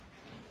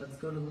Let's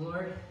go to the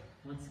Lord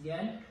once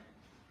again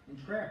in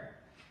prayer.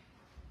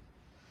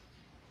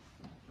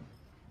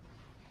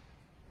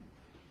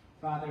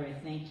 Father, I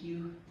thank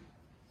you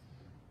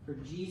for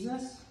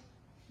Jesus.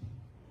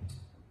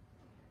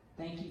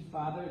 Thank you,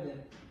 Father,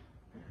 that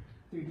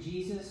through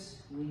Jesus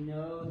we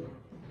know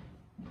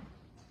that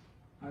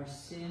our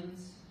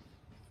sins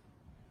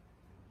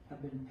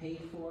have been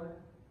paid for,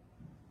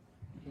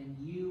 and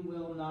you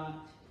will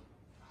not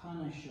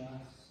punish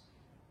us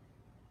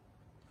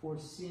for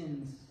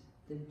sins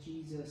that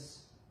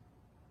Jesus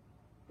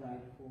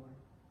died for.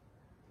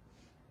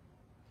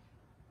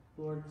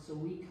 Lord, so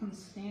we can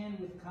stand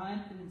with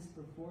confidence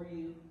before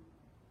you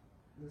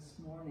this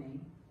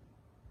morning,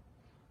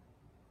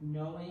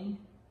 knowing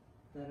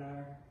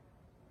that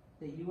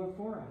you are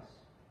for us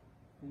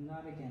and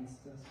not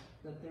against us,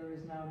 that there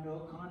is now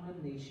no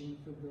condemnation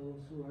for those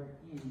who are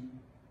in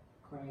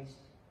Christ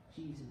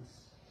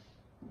Jesus.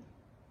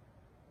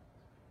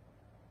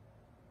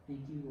 Thank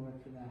you, Lord,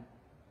 for that.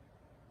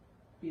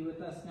 Be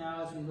with us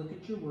now as we look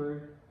at your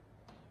word.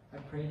 I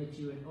pray that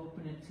you would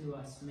open it to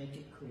us, make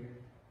it clear.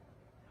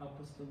 Help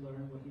us to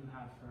learn what you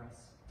have for us.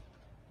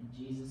 In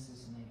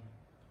Jesus' name,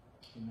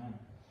 amen.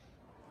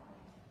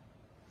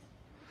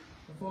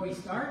 Before we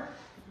start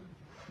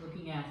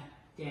looking at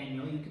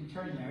Daniel, you can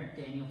turn there,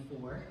 Daniel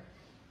 4.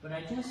 But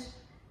I just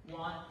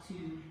want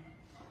to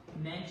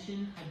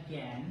mention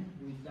again,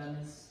 we've done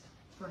this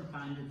from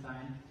time to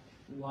time,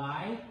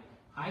 why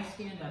I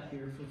stand up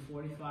here for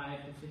 45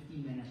 to 50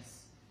 minutes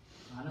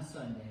on a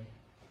Sunday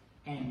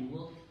and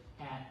look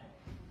at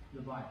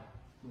the Bible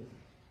with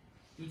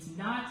you. It's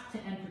not to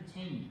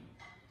entertain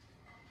you.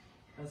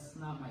 That's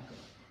not my goal.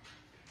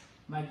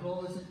 My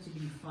goal isn't to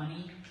be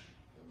funny.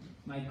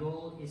 My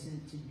goal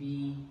isn't to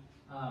be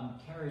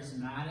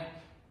charismatic.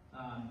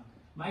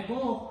 My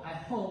goal, I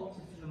hope,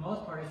 for the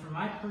most part, is for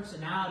my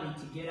personality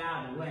to get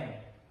out of the way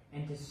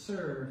and to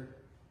serve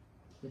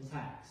the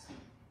text.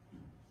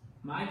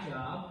 My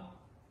job,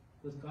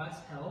 with God's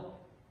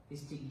help,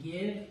 is to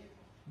give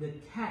the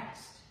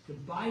text, the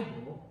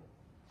Bible,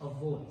 a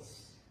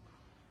voice.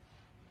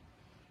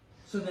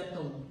 So that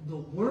the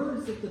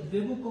words that the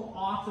biblical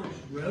authors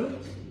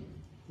wrote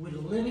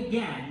would live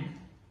again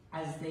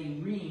as they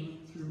ring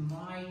through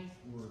my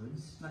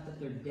words. Not that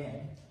they're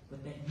dead,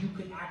 but that you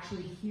could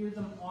actually hear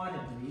them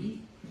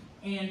audibly,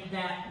 and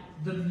that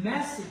the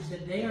message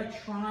that they are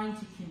trying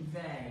to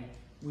convey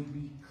would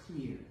be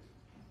clear.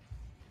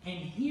 And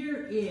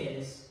here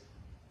is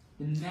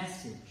the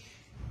message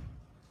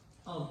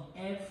of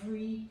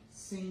every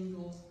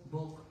single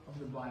book of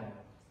the Bible.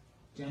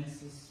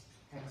 Genesis,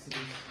 Exodus,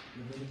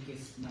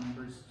 Leviticus,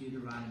 Numbers,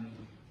 Deuteronomy.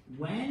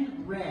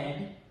 When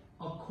read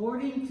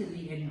according to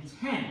the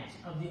intent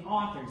of the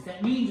authors,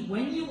 that means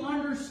when you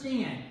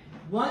understand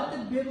what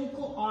the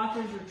biblical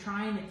authors are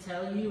trying to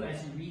tell you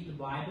as you read the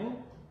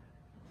Bible,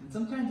 and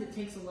sometimes it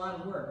takes a lot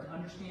of work to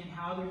understand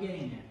how they're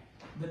getting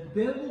there. The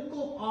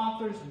biblical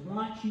authors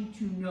want you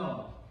to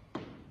know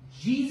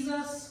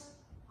Jesus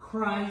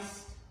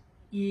Christ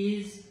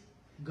is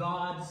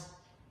God's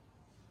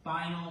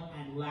final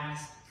and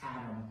last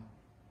Adam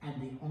and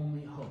the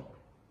only hope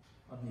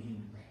of the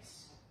human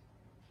race.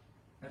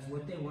 That's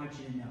what they want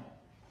you to know.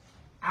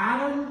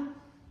 Adam,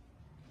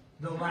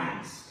 the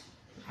last,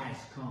 has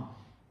come.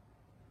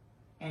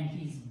 And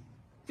he's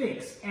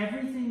fixed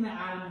everything that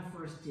Adam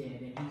first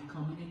did, and he's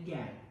coming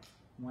again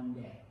one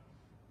day.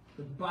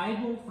 The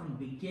Bible, from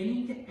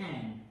beginning to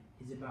end,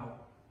 is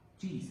about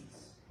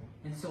Jesus.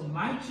 And so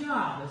my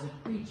job as a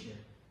preacher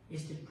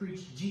is to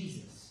preach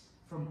Jesus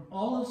from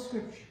all of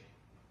Scripture.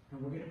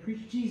 And we're going to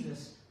preach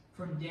Jesus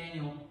from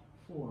Daniel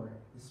 4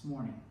 this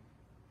morning.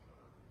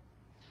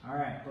 All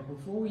right, but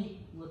before we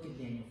look at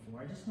Daniel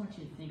 4, I just want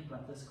you to think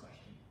about this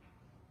question.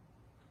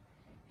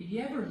 Have you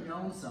ever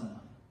known someone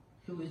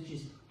who is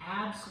just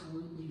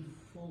absolutely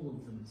full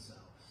of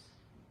themselves?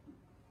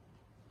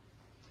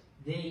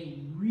 They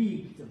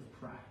reeked of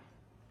pride.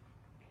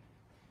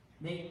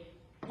 They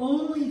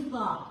only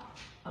thought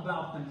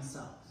about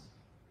themselves.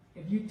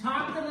 If you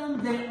talk to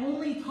them, they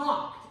only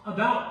talked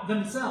about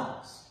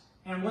themselves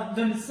and what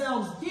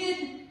themselves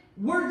did,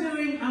 were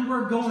doing, and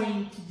were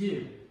going to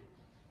do.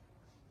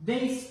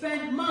 They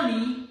spent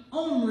money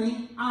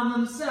only on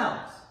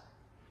themselves.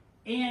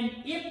 And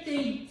if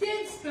they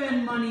did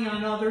spend money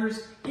on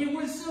others, it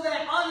was so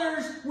that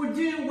others would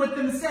do what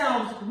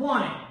themselves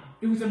wanted.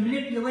 It was a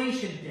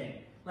manipulation thing.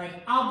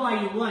 Like, I'll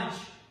buy you lunch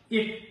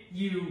if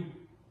you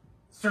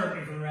serve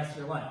me for the rest of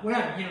your life.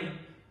 Whatever,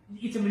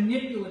 it's a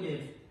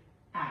manipulative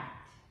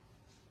act.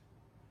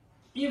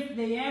 If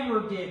they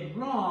ever did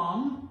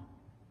wrong,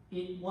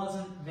 it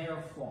wasn't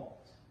their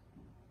fault.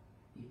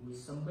 It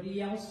was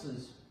somebody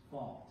else's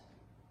fault.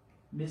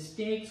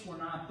 Mistakes were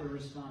not their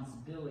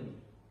responsibility.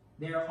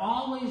 They're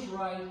always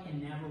right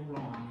and never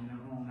wrong in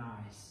their own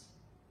eyes.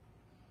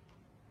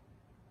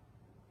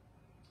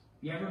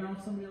 You ever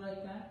known somebody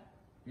like that?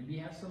 Maybe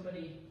you have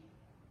somebody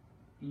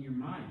in your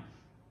mind.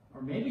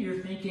 Or maybe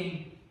you're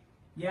thinking,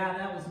 yeah,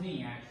 that was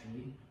me,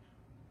 actually.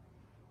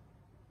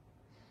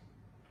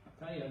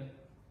 I'll tell you,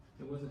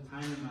 There was a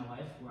time in my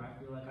life where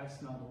I feel like I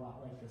smelled a lot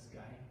like this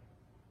guy.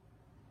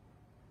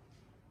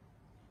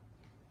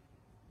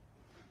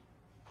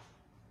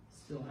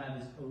 Still have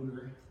his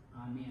odor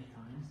on me at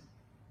times.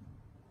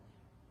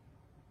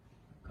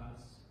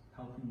 God's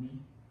helping me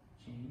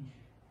change.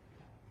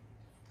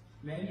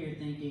 Maybe you're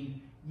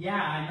thinking,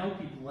 yeah, I know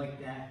people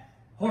like that.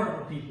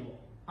 Horrible people.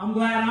 I'm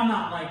glad I'm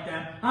not like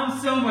them. I'm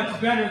so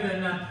much better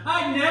than them.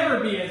 I'd never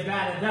be as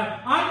bad as them.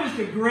 I'm just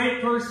a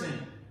great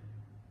person.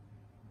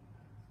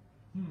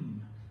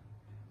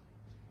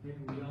 Maybe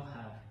we all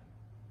have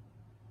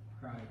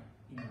pride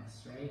in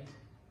us, right?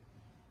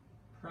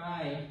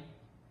 Pride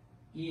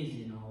is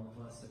in all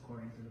of us,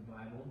 according to the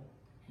Bible.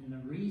 And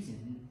the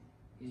reason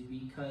is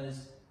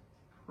because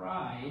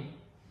pride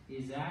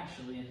is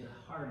actually at the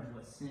heart of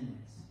what sin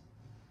is.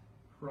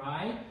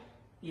 Pride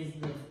is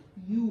the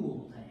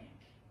fuel tank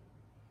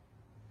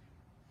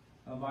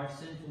of our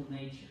sinful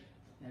nature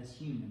as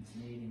humans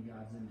made in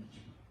God's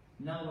image.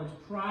 In other words,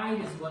 pride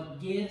is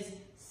what gives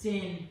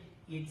sin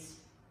its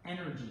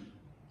energy.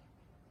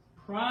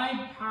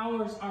 Pride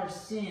powers our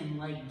sin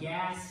like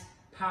gas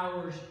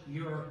powers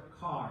your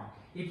car.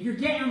 If you're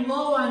getting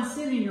low on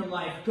sin in your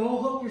life, go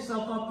hook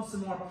yourself up with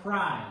some more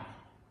pride.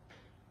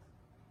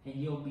 And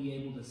you'll be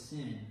able to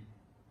sin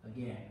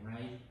again,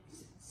 right?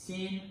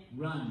 Sin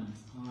runs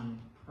on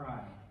pride.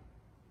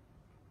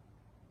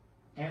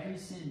 Every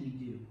sin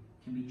we do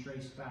can be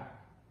traced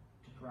back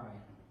to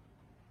pride.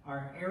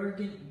 Our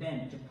arrogant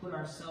bent to put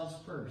ourselves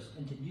first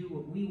and to do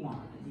what we want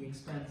at the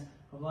expense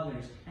of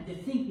others, and to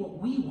think what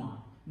we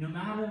want, no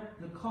matter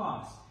the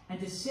cost, and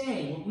to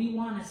say what we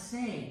want to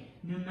say,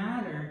 no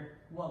matter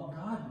what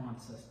God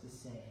wants us to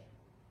say.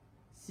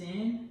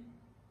 Sin,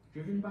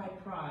 driven by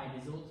pride,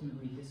 is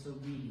ultimately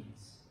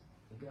disobedience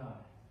to God.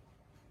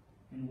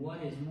 And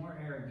what is more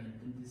arrogant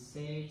than to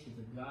say to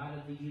the God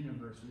of the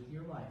universe, with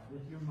your life,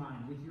 with your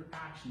mind, with your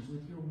actions,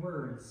 with your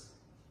words,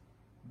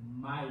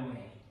 my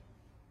way,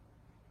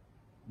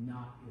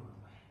 not your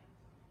way.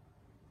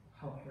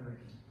 How arrogant.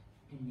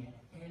 And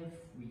yet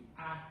every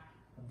act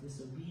of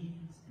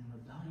disobedience and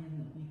rebellion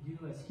that we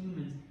do as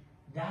humans,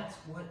 that's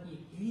what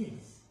it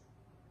is.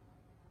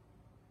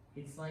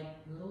 It's like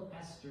little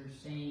Esther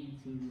saying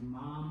to the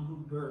mom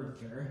who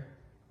birthed her,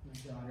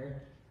 my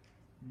daughter,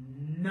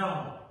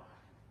 no,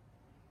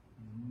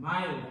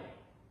 my way.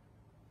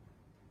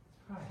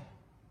 Pride.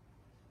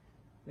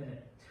 That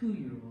a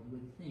 2-year-old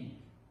would think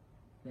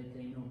that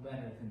they know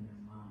better than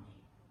their mommy.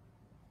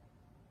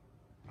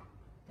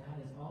 That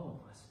is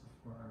all of us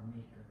before our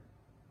Maker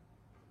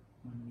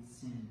when we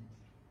sin.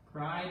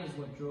 Pride is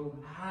what drove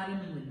Adam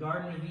in the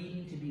Garden of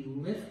Eden to be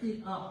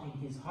lifted up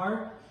in his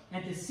heart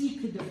and to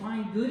seek to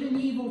define good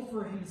and evil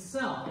for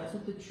himself. That's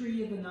what the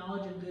tree of the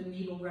knowledge of good and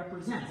evil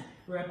represents.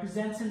 It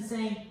represents him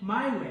saying,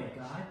 my way,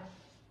 God.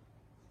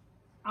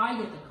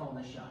 I get to call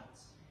the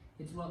shots.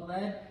 It's what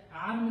led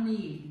Adam and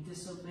Eve to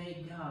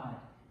disobey God.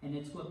 And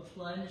it's what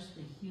plunged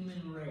the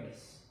human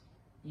race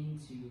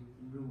into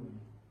ruin.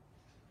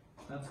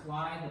 That's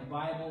why the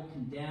Bible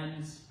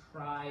condemns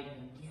pride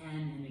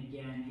again and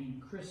again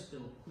in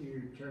crystal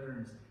clear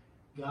terms.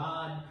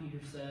 God,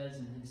 Peter says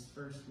in his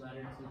first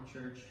letter to the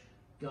church,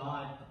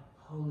 God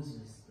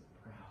opposes the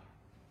proud,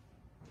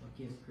 but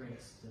gives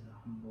grace to the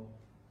humble.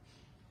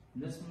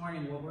 And this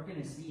morning, what we're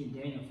going to see in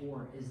Daniel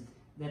 4 is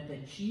that the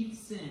chief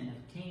sin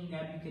of King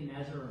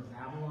Nebuchadnezzar of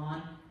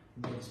Babylon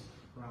was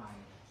pride.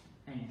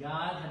 And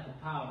God had the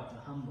power to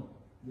humble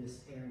this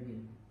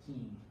arrogant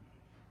king.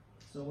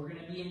 So we're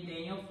going to be in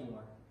Daniel 4.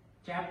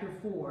 Chapter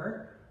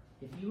 4,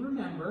 if you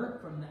remember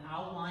from the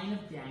outline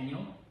of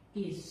Daniel,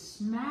 is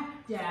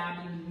smack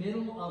dab in the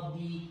middle of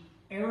the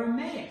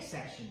Aramaic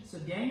section. So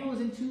Daniel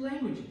is in 2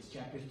 languages.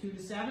 Chapters 2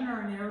 to 7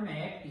 are in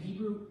Aramaic. The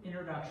Hebrew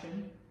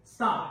introduction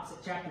stops at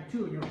chapter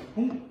 2, and you're like,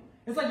 boom.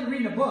 It's like you're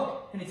reading a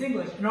book, and it's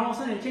English, and all of a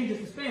sudden it changes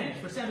to Spanish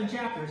for 7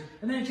 chapters,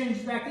 and then it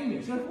changes back to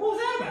English. You're like, what was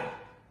that about?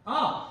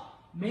 Oh,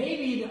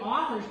 maybe the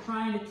author's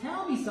trying to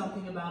tell me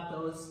something about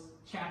those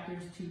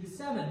chapters 2 to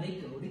 7.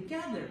 They go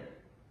together.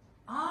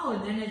 Oh,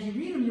 and then as you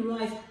read them, you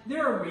realize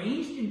they're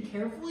arranged in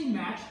carefully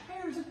matched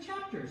pairs of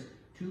chapters.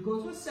 2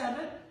 goes with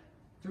 7,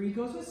 3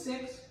 goes with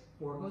 6,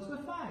 4 goes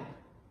with 5.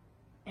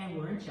 And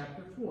we're in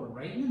chapter 4,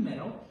 right in the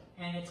middle,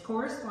 and its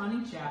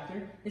corresponding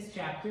chapter is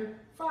chapter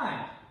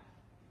 5.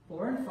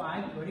 4 and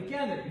 5 go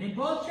together. And in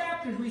both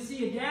chapters, we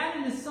see a dad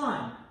and a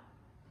son.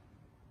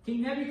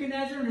 King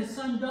Nebuchadnezzar and his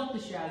son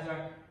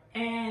Belteshazzar.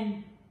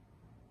 And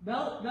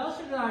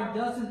Belshazzar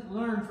doesn't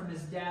learn from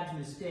his dad's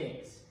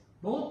mistakes.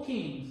 Both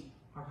kings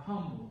are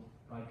humbled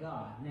by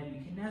God.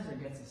 Nebuchadnezzar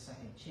gets a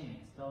second chance.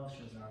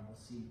 Belshazzar, we'll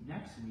see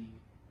next week,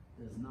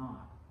 does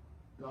not.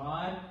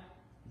 God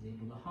is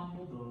able to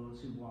humble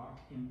those who walk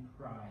in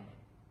pride.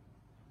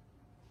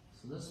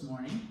 So this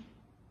morning,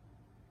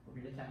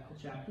 we're going to tackle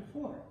chapter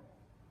 4.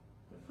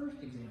 The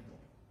first example.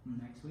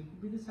 Next week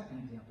will be the second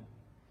example.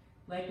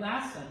 Like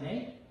last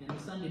Sunday, and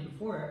the Sunday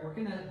before it, we're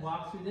going to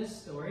walk through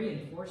this story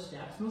in 4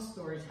 steps. Most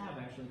stories have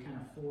actually kind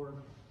of 4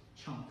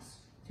 chunks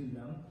to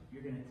them.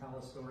 You're going to tell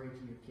a story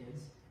to your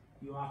kids.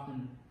 You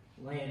often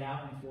lay it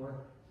out in 4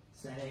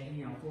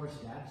 setting, 4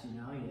 steps.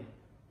 You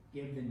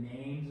give the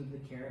names of the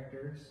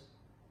characters,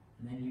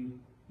 and then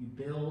you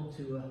build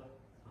to a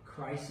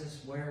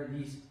crisis where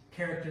these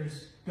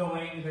characters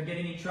going, they're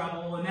getting in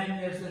trouble, and then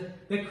there's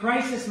the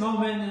crisis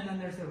moment, and then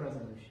there's the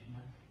resolution.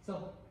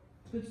 So,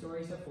 it's a good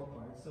story. It's got 4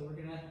 parts. So we're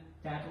going to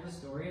tackle the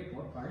story in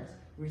 4 parts.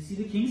 We're going to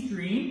see the king's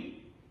dream,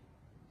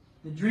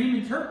 the dream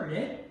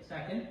interpreted,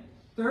 second.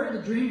 Third,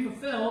 the dream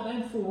fulfilled.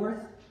 And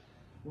fourth,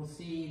 we'll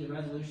see the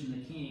resolution of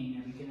the king,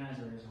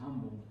 Nebuchadnezzar, is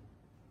humbled.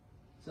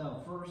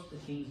 So, first, the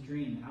king's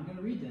dream. I'm going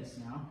to read this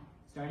now,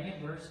 starting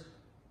at verse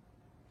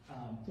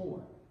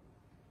 4.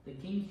 The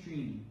king's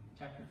dream,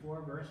 chapter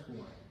 4, verse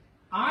 4.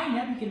 I,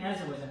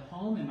 Nebuchadnezzar, was at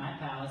home in my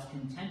palace,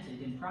 contented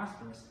and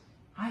prosperous.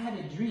 I had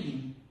a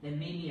dream that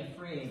made me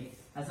afraid.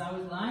 As I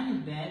was lying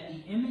in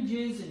bed, the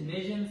images and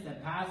visions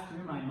that passed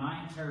through my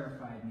mind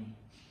terrified me.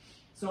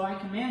 So I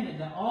commanded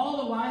that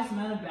all the wise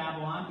men of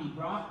Babylon be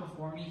brought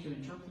before me to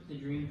interpret the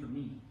dream for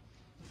me.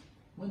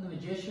 When the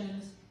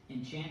magicians,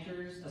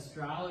 enchanters,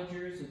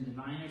 astrologers, and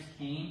diviners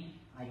came,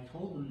 I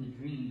told them the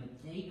dream,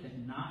 but they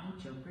could not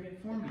interpret it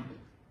for me.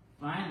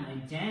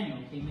 Finally, Daniel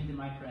came into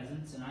my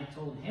presence, and I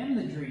told him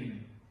the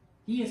dream.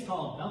 He is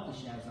called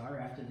Belteshazzar,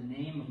 after the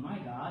name of my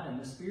God, and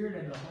the spirit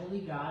of the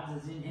holy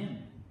gods is in him.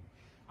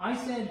 I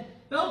said,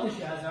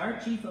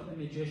 Belteshazzar, chief of the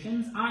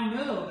magicians, I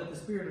know that the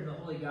spirit of the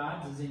holy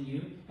gods is in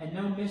you, and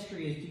no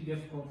mystery is too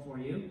difficult for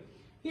you.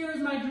 Here is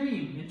my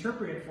dream.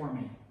 Interpret it for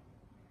me.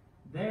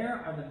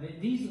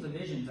 These are the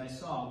visions I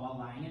saw while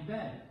lying in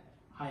bed.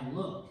 I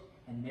looked,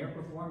 and there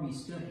before me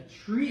stood a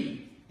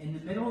tree in the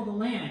middle of the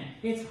land.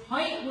 Its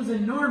height was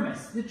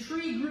enormous. The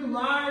tree grew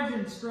large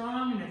and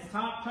strong, and its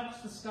top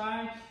touched the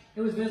sky.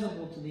 It was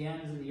visible to the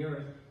ends of the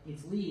earth.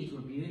 Its leaves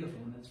were beautiful,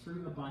 and its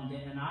fruit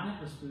abundant, and on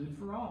it was food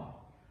for all.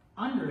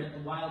 Under it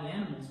the wild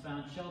animals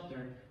found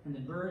shelter, and the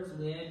birds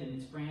lived in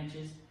its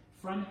branches.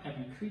 From it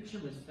every creature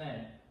was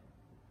fed.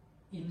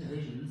 In the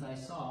visions I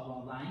saw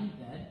while lying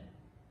in bed,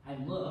 I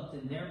looked,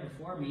 and there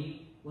before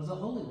me was a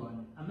holy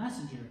one, a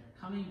messenger,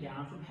 coming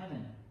down from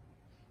heaven.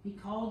 He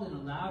called in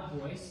a loud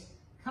voice,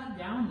 cut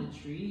down the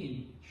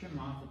tree and trim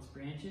off its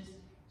branches,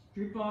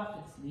 strip off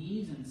its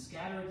leaves and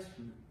scatter its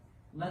fruit.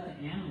 Let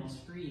the animals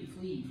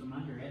flee from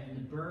under it, and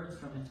the birds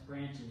from its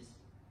branches.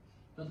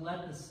 But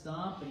let the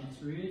stump and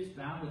its roots,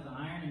 bound with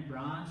iron and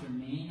bronze,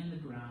 remain in the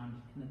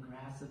ground, in the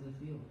grass of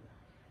the field.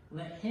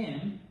 Let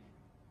him,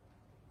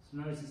 so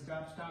notice he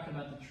stops talking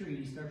about the tree,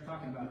 he starts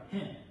talking about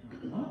him.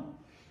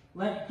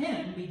 Let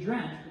him be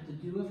drenched with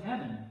the dew of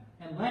heaven,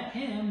 and let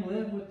him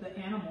live with the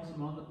animals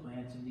among the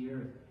plants of the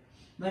earth.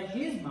 Let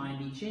his mind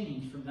be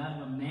changed from that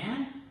of a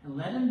man, and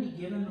let him be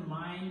given the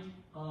mind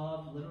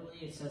of, literally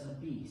it says, a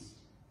beast,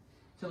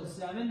 till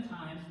 7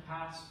 times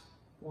pass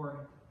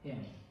for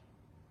him.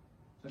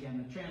 So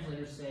again, the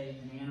translators say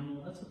an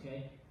animal, that's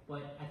okay,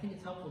 but I think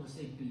it's helpful to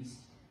say beast,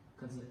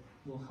 because it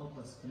will help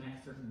us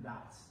connect certain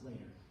dots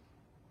later.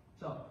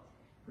 So,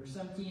 verse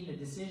 17, the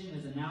decision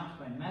is announced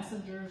by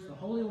messengers. The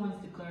holy ones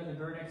declare the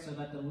verdict so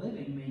that the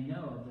living may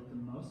know that the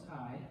Most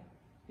High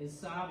is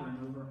sovereign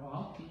over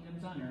all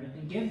kingdoms on earth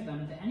and gives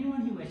them to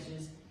anyone he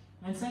wishes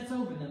and sets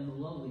over them the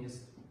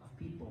lowliest of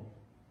people.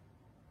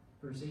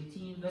 Verse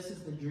 18, this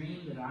is the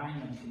dream that I,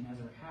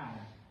 Nebuchadnezzar, had.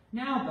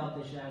 Now,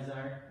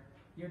 Belteshazzar,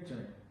 your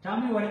turn. Tell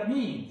me what it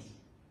means.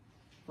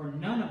 For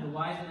none of the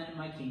wise men in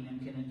my kingdom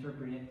can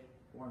interpret it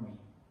for me.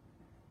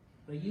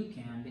 But you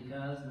can,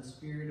 because the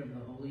spirit of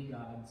the holy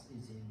gods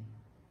is in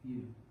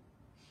you.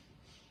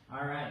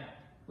 All right.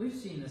 We've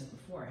seen this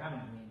before,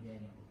 haven't we, in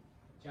Daniel?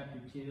 Chapter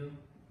 2.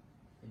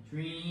 The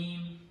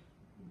dream.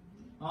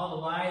 All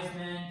the wise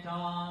men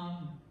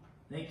come.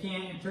 They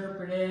can't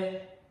interpret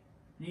it.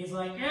 And he's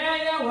like,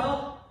 yeah,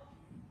 well,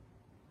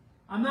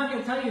 I'm not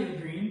going to tell you the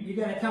dream. You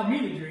got to tell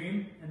me the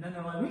dream. And then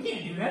they're like, we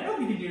can't do that.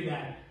 Nobody can do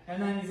that.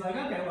 And then he's like,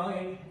 okay, well,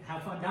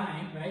 have fun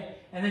dying, right?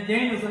 And then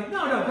Daniel's like,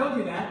 no, don't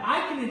do that.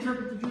 I can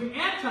interpret the dream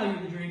and tell you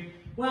the dream.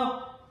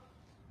 Well,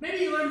 maybe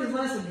he learned his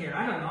lesson here.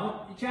 I don't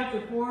know. In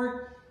chapter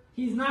 4,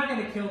 he's not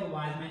going to kill the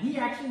wise men. He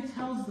actually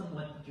tells them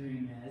what the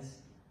dream is.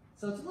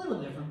 So it's a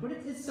little different, but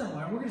it's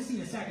similar. We're going to see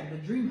in a second.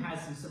 The dream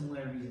has some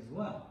similarities as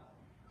well.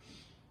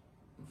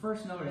 But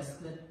first, notice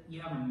that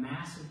you have a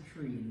massive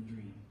tree in the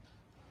dream.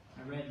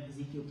 I read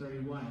Ezekiel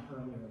 31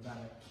 earlier about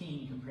a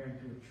king compared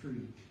to a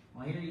tree.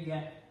 Well, here you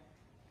get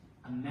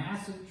a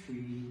massive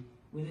tree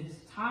with its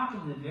top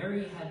in the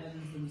very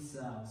heavens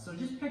themselves. So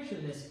just picture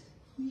this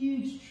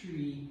huge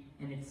tree,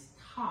 and its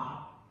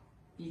top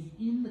is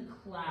in the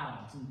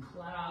clouds, and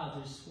clouds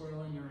are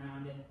swirling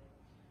around it.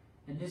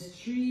 And this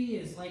tree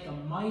is like a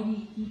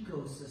mighty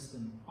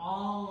ecosystem,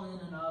 all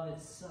in and of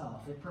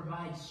itself. It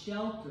provides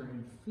shelter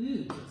and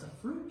food. It's a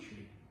fruit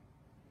tree.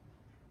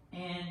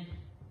 And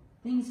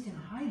things can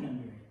hide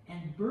under it,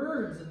 and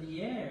birds of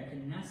the air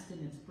can nest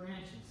in its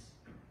branches.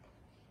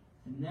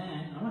 And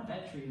then, I want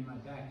that tree in my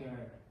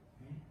backyard.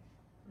 Right?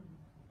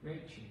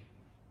 Great tree.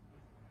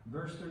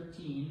 Verse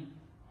 13,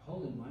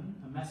 Holy One,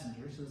 a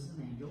messenger, so this is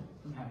an angel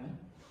from heaven,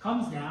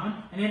 comes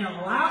down, and in a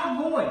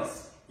loud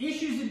voice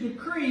issues a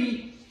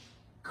decree,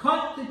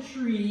 cut the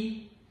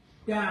tree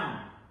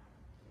down.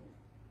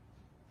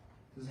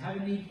 Does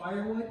heaven need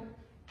firewood?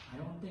 I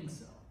don't think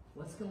so.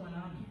 What's going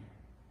on here?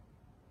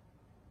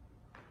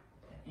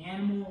 The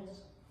animals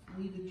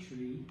flee the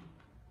tree.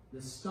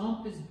 The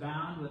stump is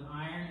bound with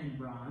iron and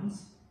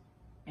bronze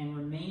and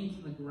remains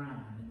in the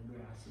ground in the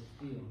grass of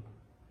the field.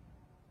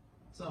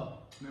 So,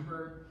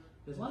 remember,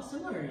 there's a lot of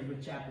similarities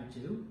with chapter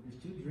 2.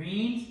 There's 2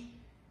 dreams.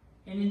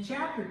 And in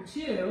chapter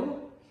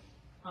 2,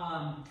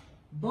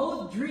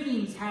 both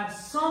dreams have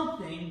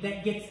something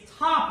that gets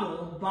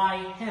toppled by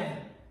heaven.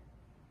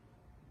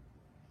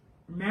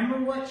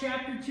 Remember what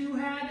chapter 2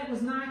 had that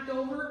was knocked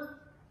over?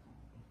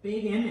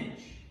 Big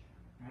image,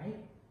 right?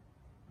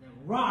 The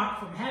rock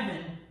from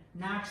heaven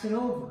knocks it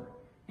over.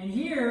 And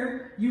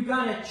here, you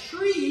got a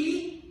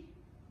tree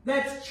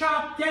that's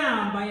chopped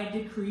down by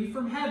a decree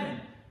from heaven.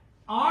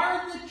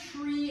 Are the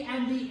tree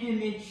and the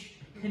image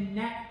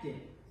connected?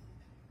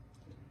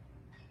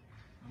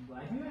 I'm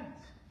glad you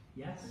asked.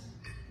 Yes,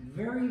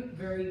 very,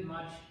 very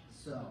much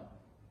so.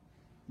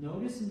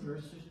 Notice in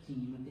verse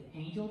 15 that the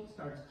angel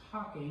starts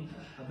talking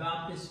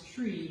about this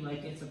tree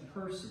like it's a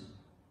person.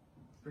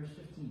 Verse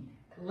 15.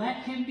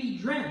 Let him be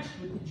drenched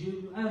with the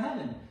dew of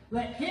heaven.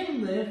 Let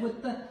him live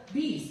with the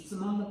beasts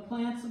among the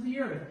plants of the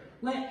earth.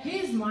 Let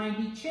his mind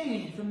be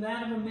changed from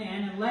that of a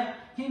man, and let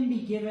him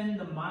be given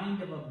the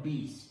mind of a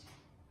beast.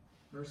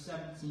 Verse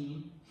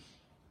 17,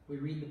 we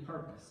read the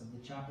purpose of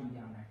the chopping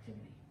down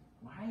activity.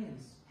 Why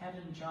is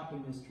heaven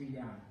chopping this tree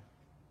down?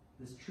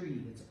 This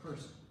tree that's a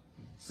person.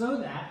 So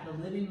that the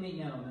living may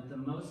know that the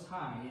Most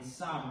High is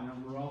sovereign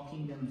over all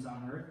kingdoms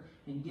on earth,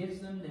 and gives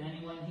them to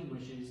anyone he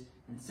wishes,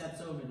 and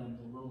sets over them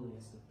the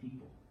lowliest of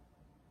people.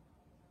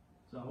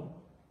 So,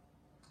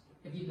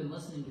 if you've been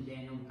listening to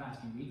Daniel the past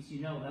few weeks, you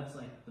know that's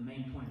like the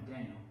main point of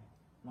Daniel.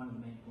 One of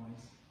the main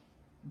points.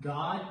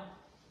 God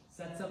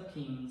sets up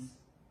kings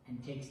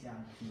and takes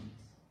down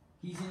kings.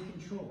 He's in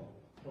control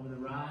over the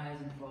rise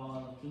and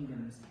fall of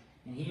kingdoms.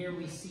 And here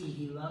we see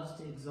he loves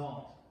to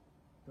exalt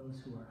those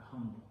who are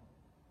humble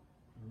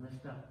and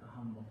lift up the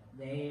humble.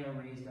 They are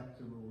raised up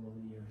to rule over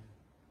the earth.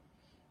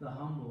 The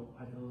humble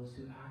are those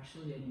who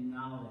actually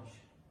acknowledge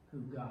who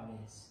God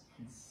is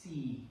and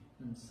see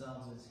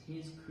themselves as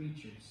his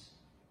creatures.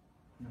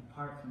 And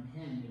apart from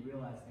him, they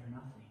realize they're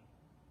nothing.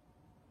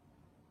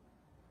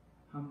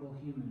 Humble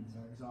humans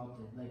are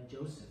exalted, like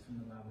Joseph in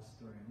the Bible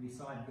story. We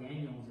saw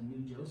Daniel as a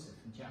new Joseph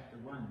in chapter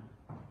 1.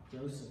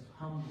 Joseph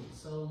humbled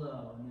so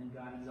low, and then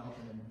God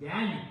exalted him.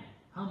 Daniel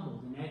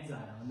humbled in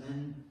exile, and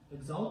then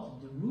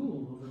exalted to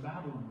rule over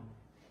Babylon.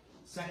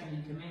 Second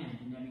in command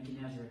to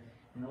Nebuchadnezzar.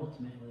 And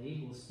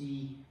ultimately, we'll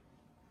see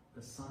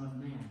the Son of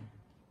Man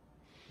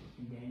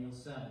in Daniel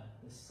 7.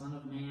 The Son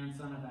of Man,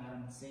 Son of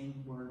Adam,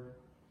 same word,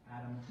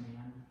 Adam,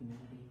 man,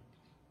 humanity.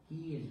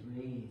 He is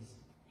raised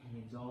and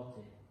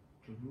exalted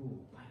to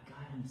rule by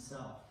God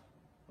himself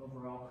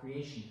over all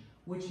creation.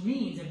 Which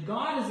means if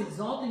God is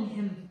exalting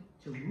him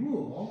to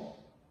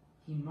rule,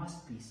 he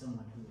must be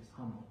someone who is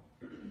humble.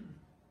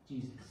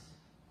 Jesus,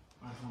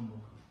 our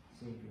humble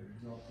Savior,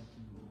 exalted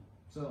to rule.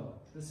 So,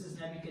 this is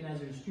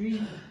Nebuchadnezzar's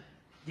dream.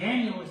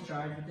 Daniel is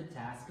charged with the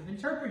task of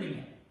interpreting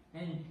it.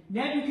 And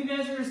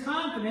Nebuchadnezzar is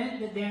confident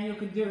that Daniel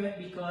can do it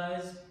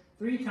because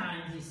 3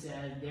 times he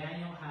says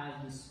Daniel has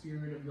the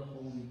spirit of the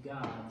holy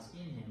gods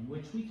in him,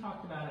 which we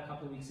talked about a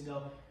couple weeks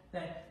ago.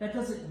 That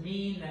doesn't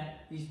mean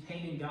that these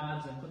pagan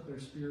gods have put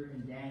their spirit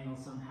in Daniel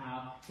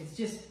somehow. It's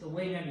just the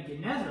way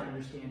Nebuchadnezzar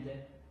understands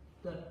it.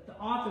 The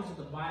authors of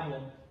the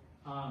Bible,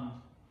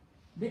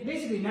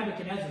 basically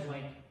Nebuchadnezzar's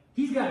like,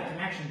 he's got a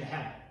connection to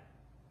heaven.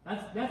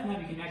 That's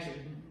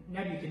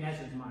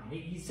Nebuchadnezzar's mind.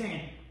 He's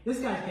saying, this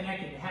guy's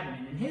connected to heaven.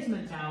 And in his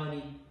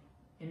mentality,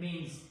 it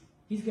means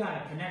he's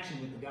got a connection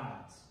with the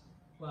gods.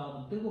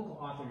 Well, the biblical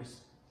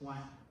authors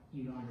want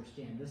you to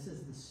understand this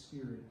is the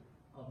spirit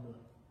of the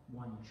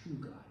one true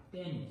God,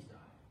 Daniel's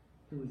God,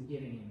 who is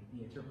giving him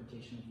the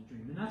interpretation of the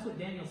dream. And that's what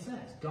Daniel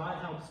says.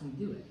 God helps me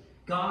do it.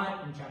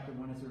 God, in chapter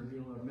 1, is the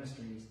revealer of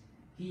mysteries.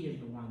 He is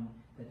the one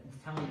that is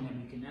telling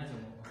Nebuchadnezzar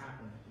what will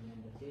happen at the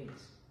end of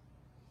days.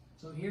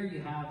 So here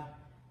you have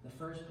the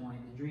first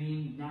point, the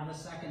dream. Now the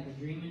second, the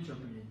dream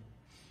interpreted.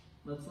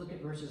 Let's look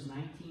at verses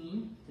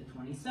 19 to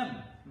 27,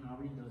 and I'll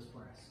read those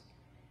for us.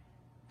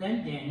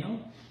 Then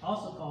Daniel,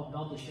 also called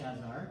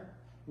Belteshazzar,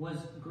 was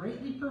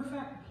greatly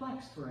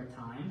perplexed for a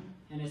time,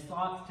 and his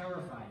thoughts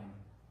terrified him.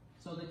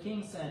 So the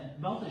king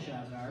said,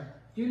 Belteshazzar,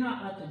 do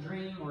not let the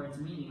dream or its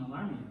meaning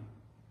alarm you.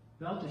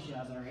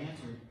 Belteshazzar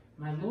answered,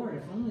 My lord,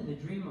 if only the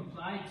dream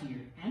applied to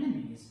your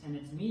enemies and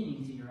its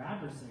meaning to your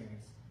adversaries.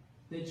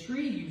 The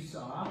tree you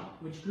saw,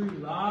 which grew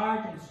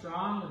large and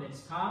strong with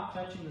its top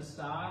touching the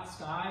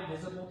sky,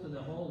 visible to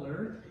the whole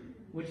earth,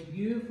 which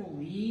beautiful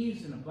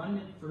leaves and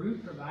abundant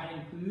fruit,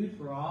 providing food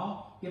for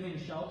all, giving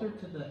shelter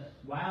to the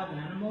wild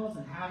animals,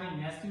 and having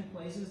nesting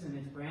places in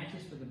its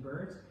branches for the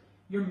birds.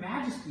 Your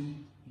majesty,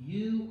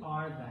 you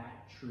are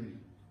that tree.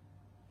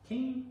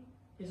 King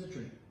is a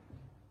tree.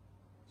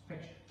 It's a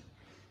picture.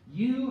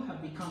 You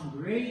have become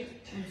great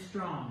and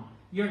strong.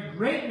 Your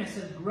greatness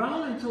has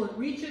grown until it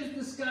reaches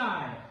the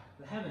sky,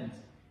 the heavens,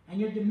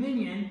 and your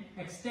dominion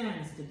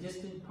extends to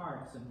distant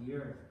parts of the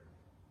earth.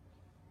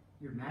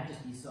 Your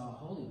Majesty saw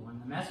a holy one,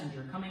 the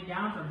messenger, coming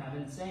down from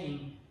heaven,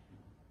 saying,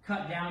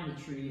 cut down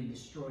the tree and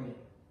destroy it.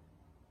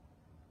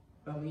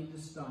 But leave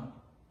the stump,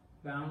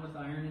 bound with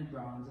iron and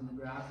bronze, in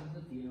the grass of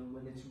the field,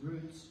 with its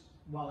roots,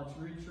 while its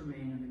roots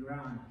remain in the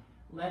ground.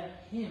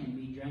 Let him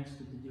be drenched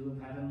with the dew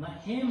of heaven.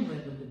 Let him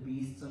live with the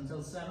beasts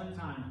until 7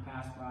 times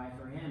pass by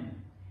for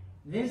him.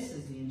 This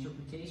is the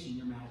interpretation,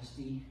 Your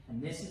Majesty,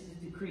 and this is the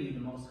decree the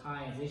Most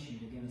High has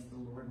issued against the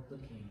Lord the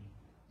King.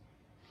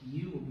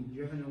 You will be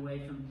driven away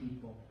from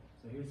people.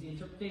 So here's the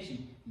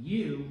interpretation.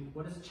 You,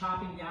 what does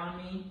chopping down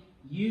mean?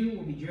 You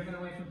will be driven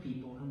away from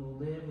people and will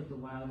live with the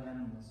wild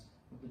animals,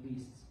 with the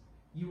beasts.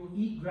 You will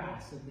eat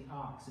grass of the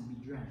ox and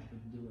be drenched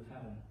with the dew of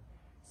heaven.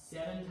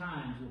 7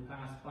 times will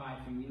pass by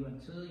for you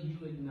until you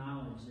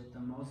acknowledge that the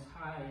Most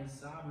High is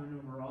sovereign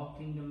over all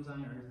kingdoms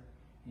on earth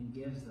and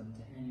gives them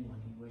to anyone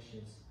he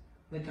wishes.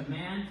 The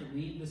command to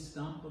leave the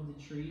stump of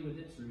the tree with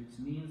its roots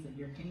means that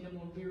your kingdom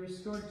will be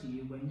restored to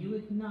you when you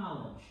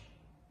acknowledge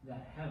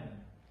that heaven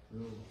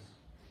rules.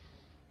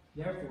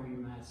 Therefore, Your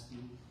Majesty,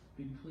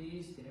 be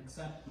pleased to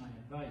accept my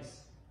advice.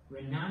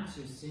 Renounce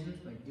your sins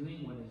by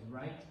doing what is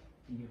right,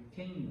 and your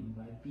kingdom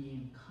by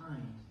being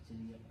kind to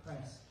the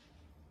oppressed.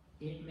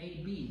 It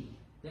may be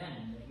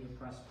then that your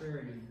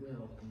prosperity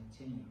will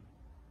continue.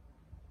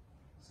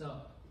 So,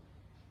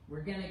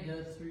 we're going to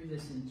go through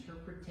this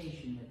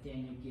interpretation that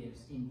Daniel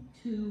gives in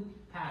 2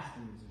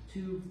 pass-throughs, or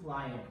 2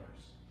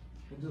 flyovers.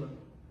 We'll do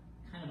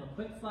a kind of a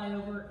quick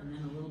flyover and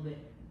then a little bit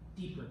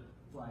deeper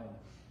flyover.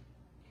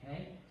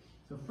 Okay?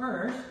 So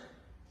first,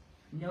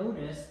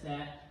 notice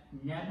that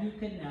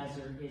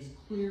Nebuchadnezzar is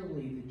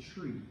clearly the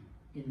tree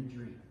in the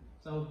dream.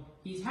 So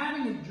he's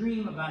having a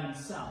dream about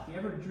himself. You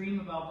ever dream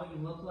about what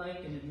you look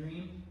like in a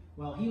dream?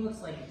 Well, he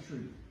looks like a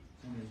tree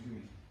in his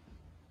dream.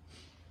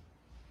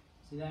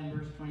 See that in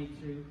verse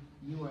 22?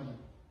 You are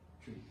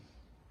the tree.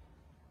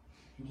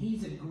 And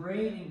he's a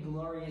great and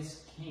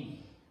glorious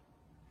king.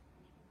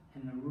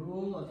 And the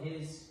rule of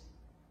his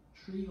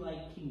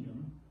tree-like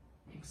kingdom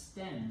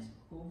extends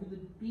over the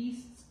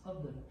beasts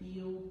of the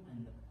field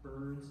and the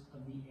birds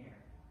of the air.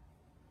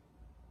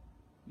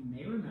 You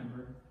may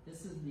remember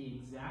this is the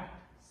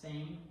exact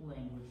same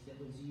language that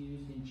was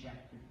used in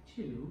chapter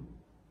 2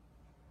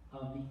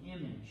 of the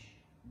image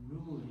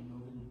ruling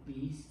over the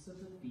beasts of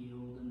the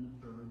field and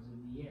the birds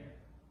of the air.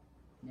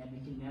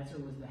 Nebuchadnezzar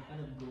was the head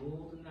of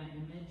gold in that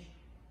image,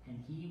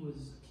 and he was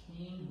a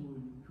king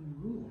who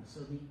ruled. So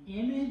the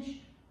image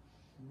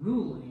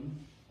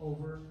ruling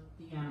over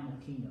the animal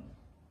kingdom.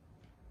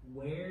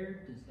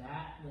 Where does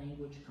that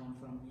language come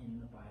from in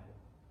the Bible?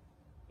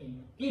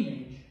 An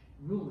image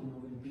ruling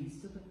over the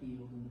beasts of the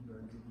field and the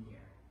birds of the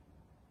air.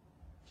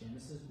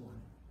 Genesis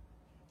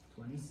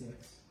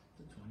 1:26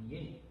 to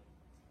 28.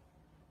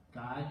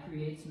 God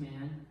creates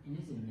man in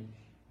his image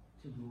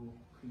to rule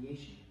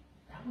creation.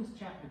 That was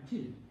chapter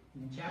 2.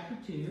 And in chapter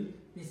 2,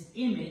 this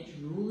image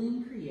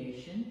ruling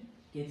creation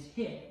gets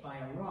hit by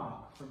a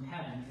rock from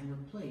heaven and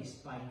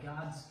replaced by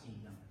God's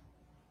kingdom.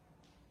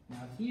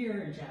 Now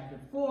here in chapter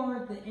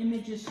 4, the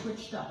image is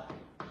switched up.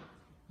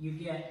 You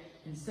get,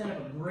 instead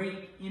of a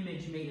great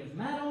image made of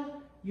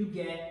metal, you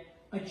get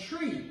a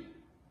tree.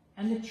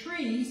 And the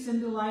tree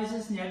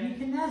symbolizes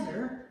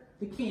Nebuchadnezzar,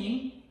 the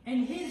king,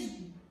 and his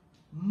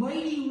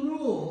mighty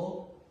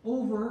rule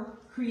over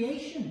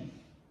creation.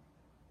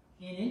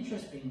 And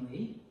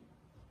interestingly,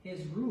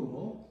 his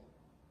rule,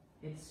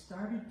 it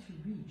started to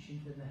reach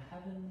into the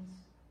heavens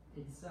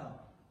itself.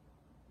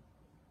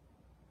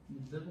 In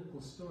the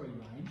biblical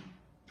storyline,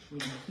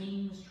 when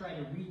kings try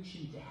to reach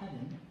into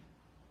heaven,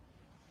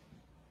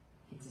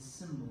 it's a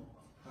symbol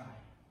of pride.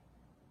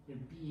 They're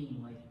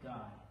being like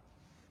God.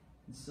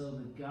 And so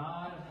the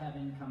God of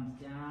heaven comes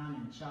down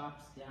and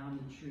chops down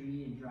the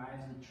tree and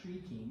drives the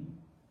tree king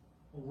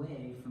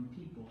away from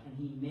people. And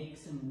he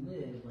makes him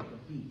live like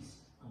a beast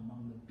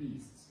among the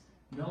beasts.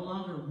 No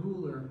longer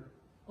ruler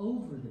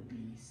over the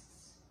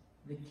beasts,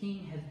 the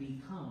king has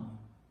become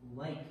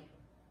like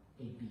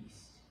a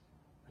beast,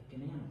 like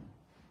an animal.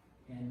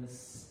 And the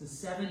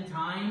 7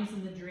 times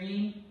in the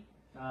dream,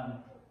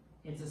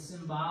 it's a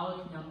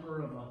symbolic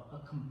number of a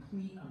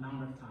complete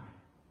amount of time.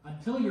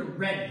 Until you're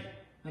ready.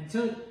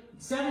 Until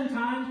 7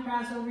 times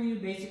pass over you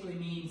basically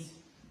means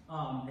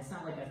it's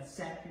not like a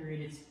set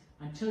period. It's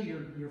until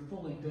you're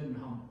fully good and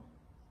humble.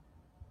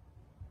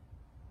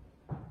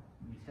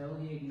 Until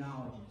he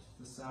acknowledges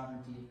the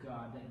sovereignty of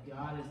God, that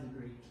God is the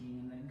great king,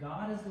 and that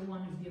God is the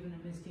one who's given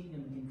him his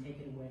kingdom and can take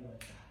it away like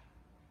that.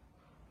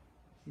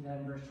 See that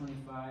in verse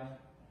 25?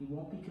 He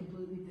won't be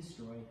completely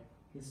destroyed.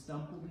 His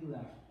stump will be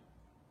left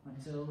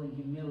until in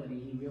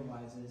humility he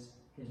realizes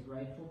his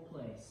rightful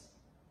place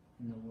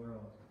in the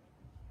world.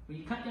 When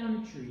you cut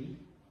down a tree,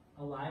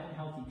 a live and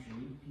healthy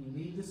tree, and you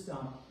leave the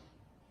stump,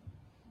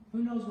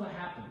 who knows what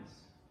happens?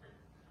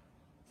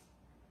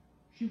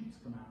 Shoots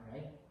come out,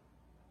 right?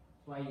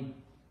 That's why you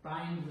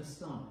bind the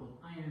stump with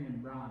iron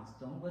and bronze.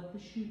 Don't let the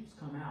shoots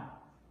come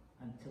out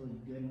until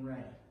you're good and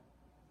ready.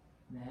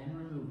 Then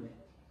remove it,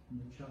 and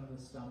the chunk of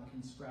the stump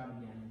can sprout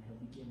again, and he'll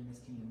be given his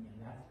kingdom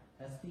again.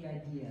 That's the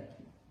idea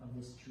of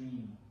this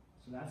dream.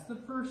 So that's the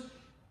first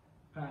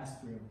pass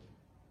through.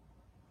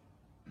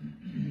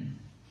 And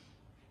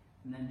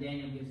then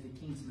Daniel gives the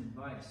king some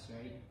advice,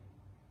 right?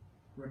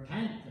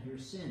 Repent of your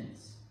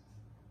sins,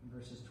 in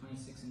verses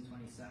 26 and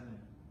 27,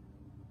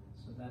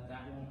 so that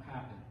won't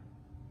happen.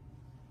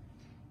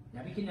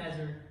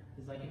 Nebuchadnezzar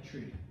is like a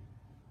tree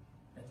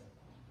that's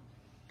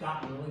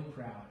gotten really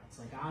proud. It's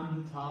like,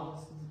 I'm the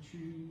tallest of the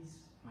trees.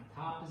 My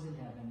top is in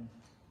heaven.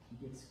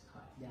 He gets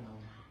cut down.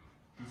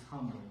 He's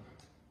humbled.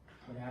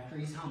 But after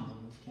he's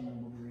humbled, his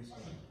kingdom will be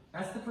restored.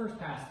 That's the first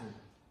pass-through.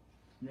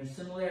 And there's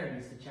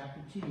similarities to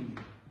chapter 2.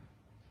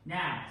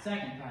 Now,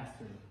 second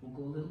pass-through. We'll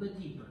go a little bit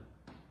deeper.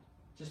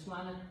 Just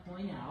want to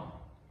point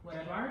out what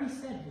I've already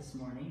said this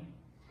morning,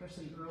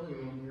 especially earlier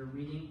when we were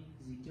reading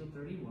Ezekiel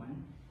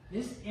 31.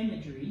 This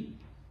imagery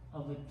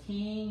of a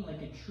king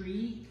like a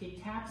tree,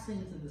 it taps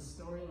into the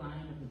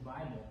storyline of the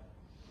Bible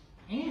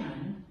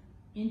and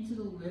into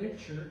the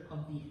literature of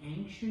the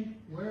ancient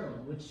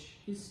world, which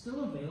is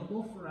still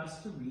available for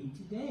us to read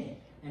today.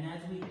 And as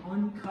we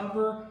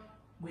uncover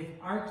with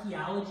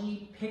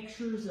archaeology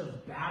pictures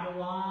of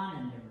Babylon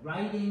and their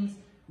writings,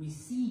 we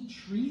see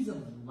trees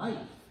of life,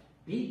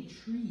 big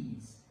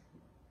trees,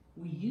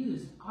 we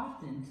used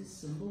often to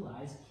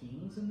symbolize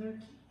kings and their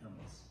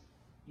kingdoms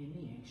in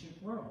the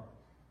ancient world.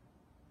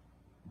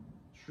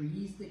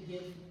 Trees that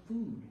give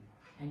food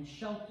and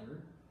shelter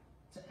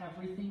to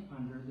everything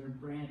under their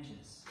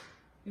branches.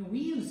 And we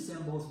use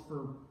symbols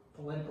for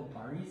political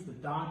parties, the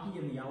donkey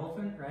and the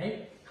elephant,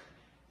 right?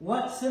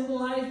 What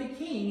symbolized a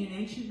king in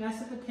ancient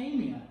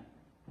Mesopotamia?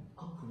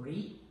 A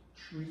great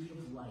tree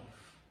of life.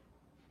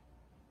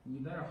 And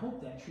you better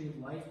hope that tree of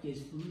life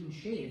gives food and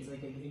shade. It's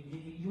like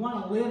you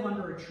want to live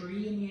under a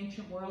tree in the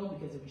ancient world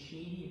because it was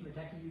shady, it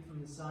protected you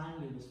from the sun,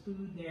 there was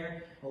food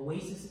there.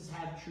 Oases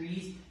have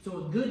trees.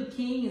 So a good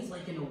king is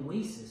like an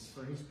oasis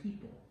for his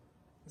people.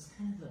 It's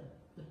kind of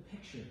the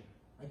picture,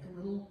 like a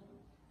little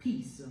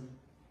piece of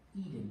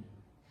Eden.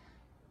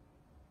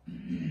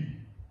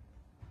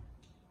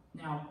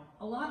 Now,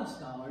 a lot of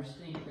scholars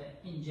think that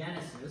in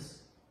Genesis,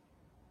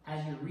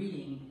 as you're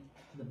reading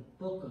the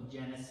book of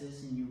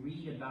Genesis and you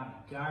read about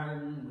a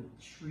garden with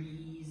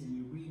trees and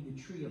you read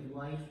the tree of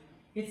life,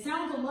 it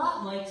sounds a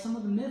lot like some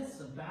of the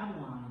myths of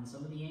Babylon and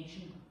some of the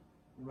ancient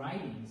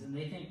writings. And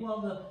they think,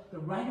 well, the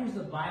writers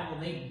of the Bible,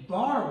 they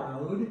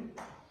borrowed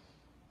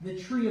the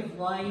tree of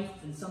life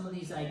and some of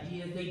these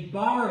ideas, they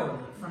borrowed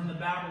it from the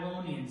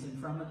Babylonians and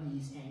from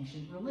these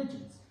ancient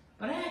religions.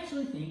 But I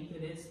actually think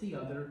that it's the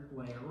other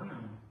way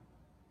around.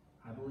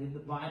 I believe the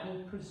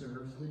Bible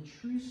preserves the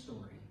true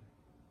story,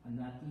 and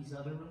that these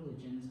other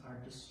religions are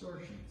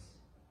distortions.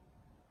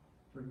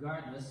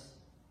 Regardless,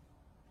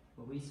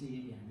 what we see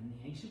again in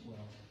the ancient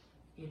world,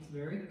 it's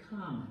very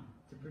common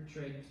to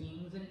portray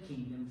kings and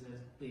kingdoms as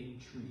big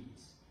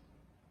trees.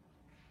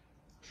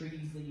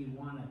 Trees that you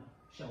want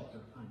to shelter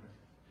under.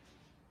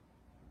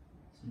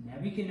 So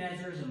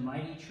Nebuchadnezzar is a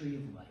mighty tree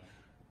of life.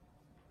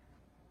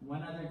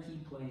 One other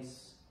key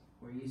place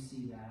where you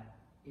see that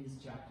is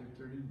chapter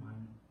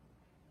 31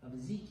 of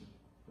Ezekiel,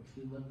 which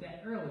we looked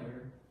at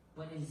earlier.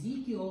 But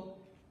Ezekiel,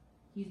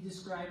 he's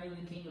describing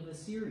the king of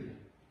Assyria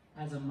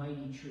as a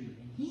mighty tree.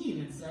 And he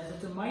even says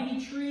it's a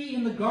mighty tree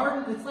in the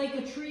garden. It's like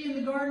a tree in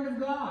the garden of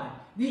God.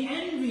 The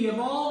envy of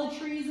all the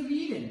trees of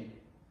Eden.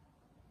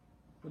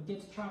 But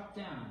gets chopped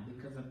down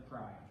because of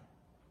pride.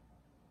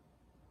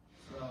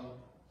 So,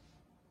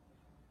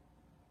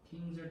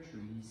 kings are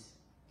trees.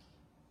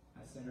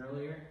 I said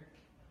earlier,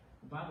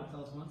 the Bible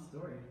tells one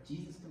story.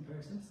 Jesus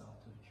compares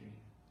himself to a tree.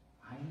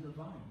 I am the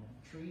vine.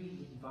 A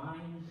tree,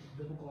 vine,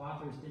 biblical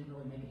authors didn't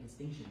really make a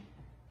distinction.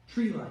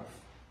 Tree life.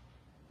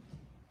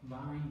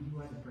 Vine, you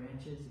are the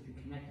branches. If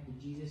you're connected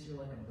to Jesus, you're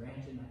like a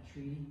branch in that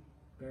tree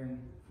bearing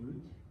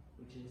fruit,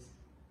 which is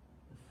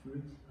the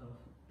fruit of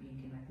being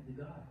connected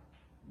to God.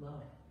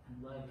 Love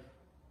and life.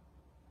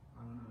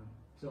 On and on.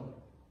 So,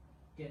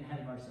 getting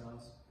ahead of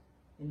ourselves.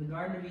 In the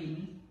Garden of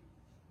Eden,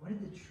 what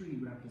did the tree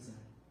represent?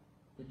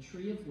 The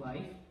tree of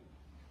life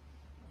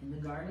in the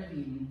Garden of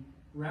Eden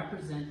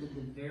represented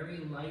the very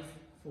life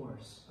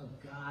force of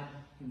God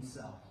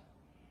himself.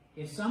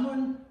 If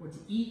someone were to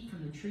eat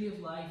from the tree of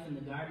life in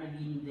the Garden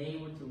of Eden, they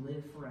were to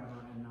live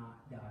forever and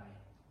not die.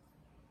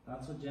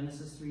 That's what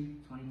Genesis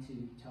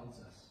 3:22 tells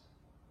us.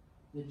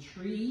 The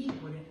tree,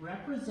 what it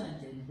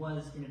represented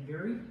was, in a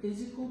very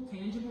physical,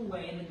 tangible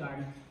way in the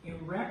garden, it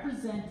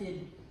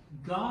represented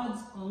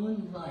God's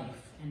own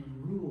life and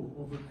rule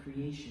over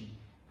creation.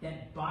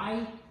 That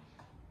by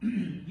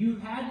you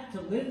had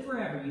to live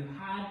forever, you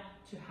had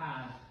to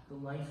have the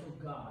life of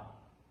God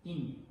in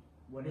you.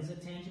 What is a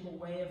tangible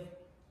way of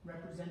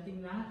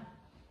representing that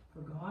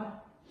for God?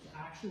 To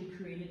actually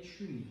create a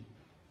tree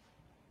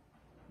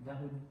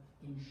that would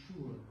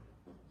ensure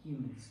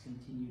humans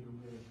continue to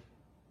live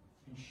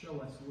and show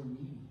us we're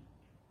needy.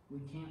 We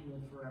can't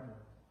live forever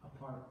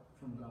apart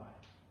from God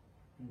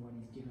and what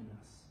he's given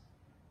us.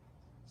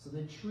 So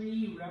the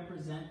tree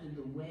represented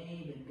the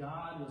way that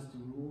God was to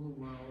rule the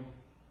world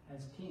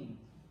as king.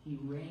 He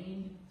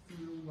reigned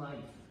through life.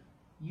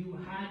 You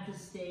had to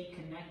stay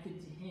connected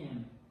to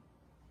him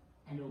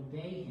and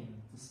obey him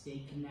to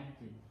stay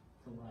connected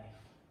to life.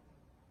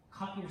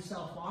 cut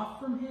yourself off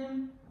from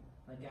him,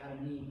 like Adam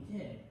and Eve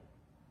did,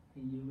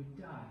 and you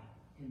would die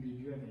and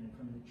be driven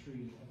from the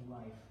tree of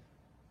life.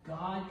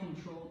 God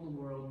controlled the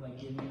world by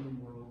giving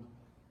the world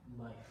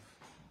life.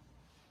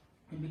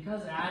 And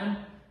because Adam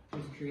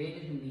was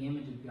created in the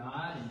image of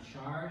God and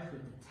charged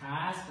with the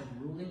task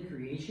of ruling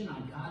creation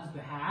on God's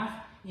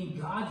behalf, in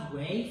God's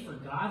way, for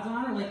God's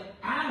honor, like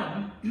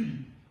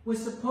Adam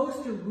was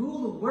supposed to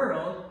rule the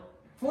world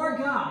for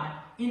God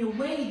in a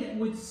way that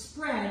would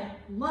spread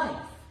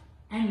life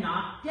and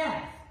not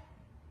death.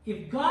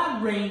 If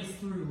God reigns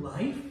through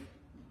life,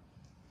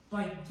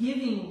 by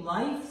giving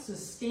life,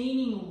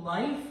 sustaining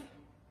life,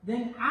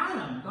 then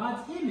Adam,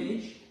 God's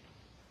image,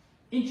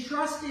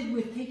 entrusted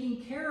with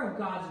taking care of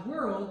God's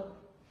world,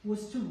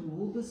 was to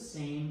rule the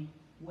same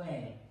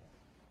way.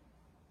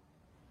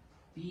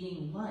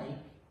 Being like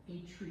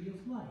a tree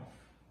of life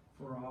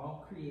for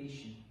all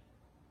creation.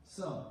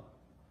 So,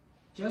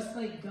 just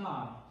like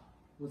God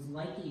was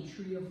like a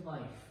tree of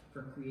life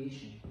for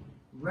creation,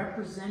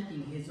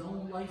 representing his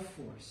own life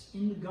force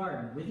in the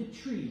garden with a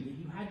tree that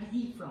you had to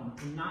eat from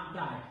and not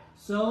die,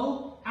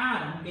 so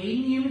Adam, made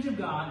in the image of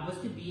God, was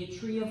to be a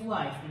tree of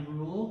life and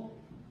rule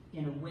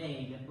in a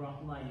way that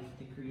brought life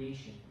to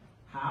creation.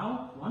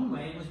 How? One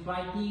way was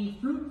by being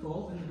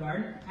fruitful in the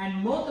garden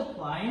and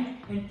multiplying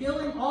and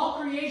filling all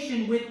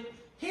creation with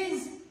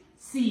his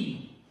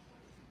seed,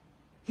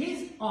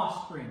 his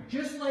offspring.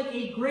 Just like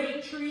a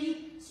great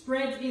tree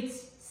spreads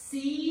its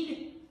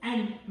seed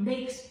and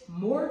makes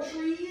more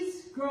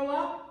trees grow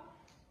up,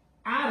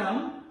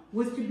 Adam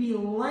was to be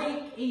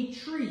like a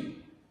tree.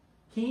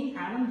 King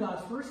Adam,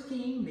 God's first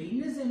king, made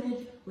in his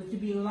image, was to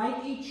be like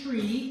a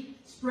tree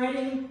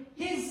spreading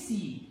his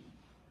seed,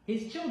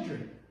 his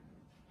children,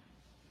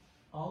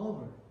 all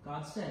over.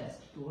 God says,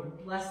 the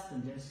Lord blessed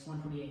them, Genesis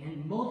 1:28,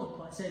 and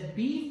multiply, said,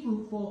 be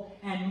fruitful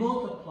and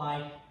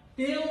multiply,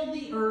 fill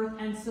the earth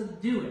and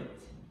subdue it.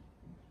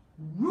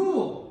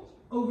 Rule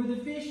over the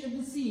fish of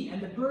the sea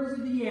and the birds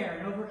of the air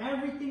and over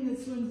everything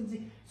that swims in the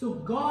sea. So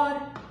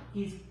God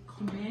is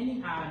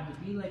commanding Adam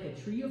to be like a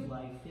tree of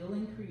life,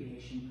 filling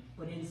creation,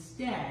 but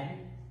instead,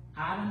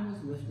 Adam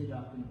was lifted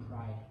up in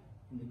pride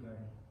in the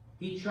garden.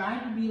 He tried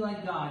to be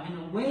like God in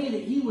a way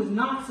that he was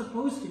not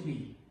supposed to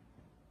be.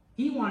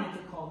 He wanted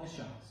to call the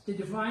shots, to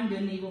define good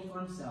and evil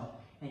for himself,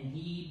 and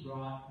he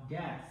brought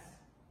death.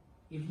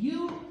 If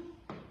you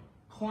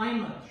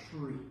climb a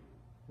tree,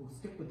 we'll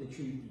stick with the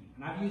tree theme,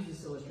 and I've used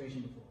this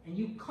illustration before, and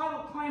you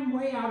climb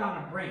way out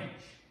on a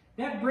branch,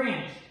 that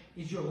branch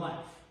is your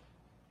life.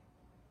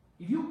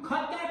 If you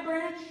cut that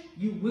branch,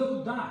 you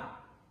will die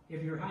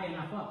if you're high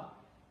enough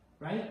up,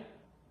 right?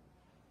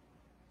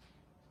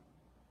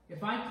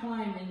 If I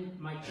climb in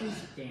my tree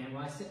stand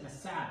while I sit in a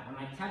saddle and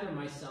I tether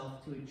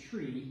myself to a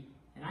tree,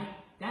 and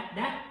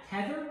that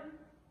tether,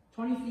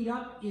 20 feet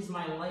up, is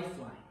my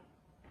lifeline.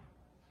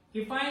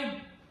 If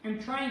I am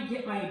trying to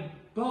get my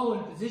bow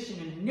in position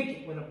and nick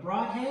it with a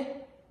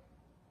broadhead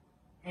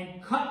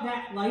and cut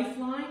that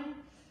lifeline,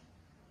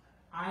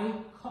 I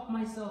cut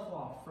myself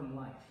off from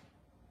life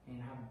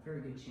and have a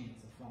very good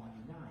chance of falling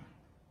and dying.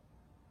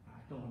 I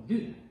don't want to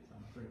do that, so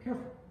I'm very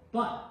careful.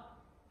 But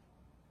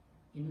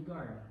in the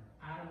garden,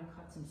 Adam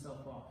cuts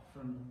himself off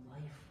from the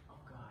life of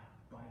God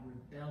by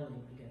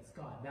rebelling against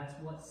God. That's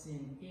what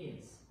sin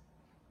is.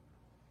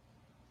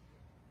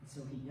 And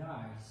so he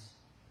dies.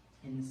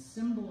 And the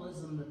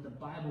symbolism that the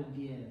Bible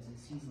gives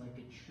is he's like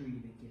a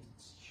tree that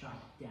gets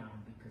chopped down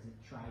because it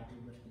tried to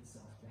lift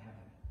itself to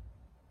heaven.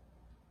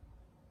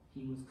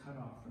 He was cut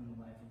off from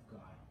the life of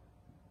God.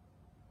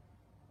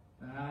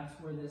 That's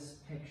where this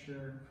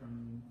picture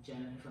from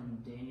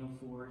Daniel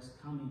 4 is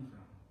coming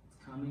from.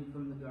 It's coming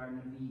from the Garden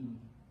of Eden.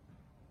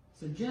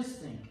 So just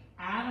think,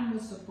 Adam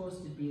was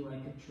supposed to be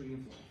like a tree of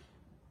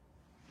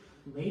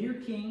life. Later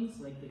kings,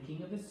 like the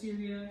king of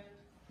Assyria,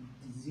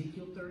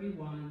 Ezekiel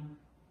 31,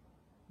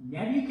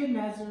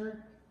 Nebuchadnezzar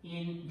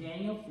in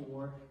Daniel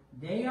 4,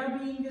 they are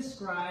being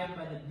described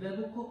by the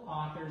biblical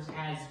authors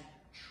as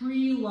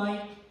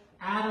tree-like,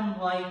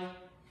 Adam-like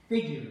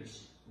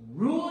figures,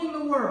 ruling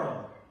the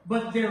world,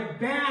 but they're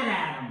bad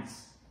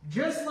Adams,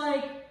 just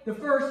like the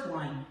first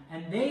one,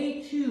 and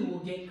they too will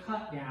get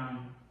cut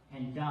down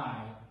and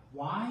die.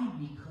 Why?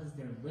 Because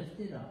they're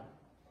lifted up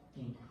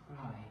in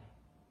pride.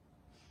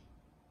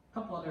 A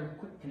couple other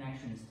quick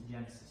connections to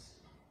Genesis.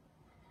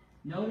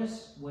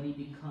 Notice what he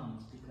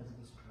becomes because of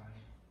his pride.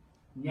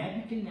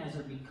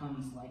 Nebuchadnezzar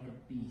becomes like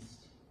a beast.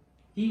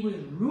 He was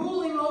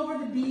ruling over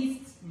the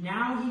beasts,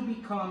 now he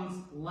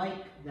becomes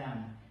like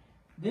them.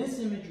 This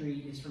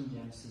imagery is from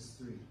Genesis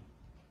 3.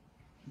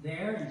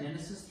 There in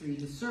Genesis 3,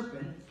 the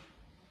serpent,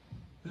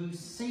 who's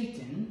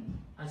Satan,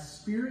 a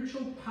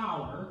spiritual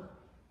power,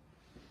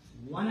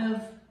 one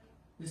of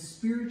the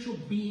spiritual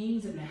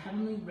beings in the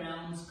heavenly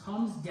realms,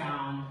 comes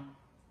down,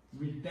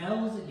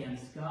 rebels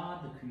against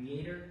God, the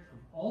creator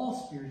of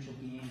all spiritual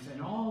beings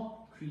and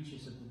all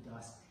creatures of the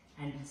dust.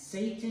 And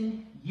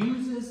Satan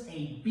uses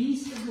a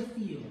beast of the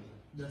field,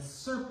 the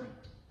serpent,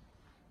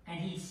 and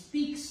he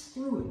speaks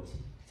through it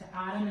to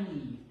Adam and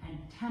Eve and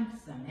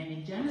tempts them. And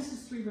in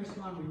Genesis 3 verse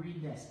 1 we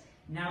read this: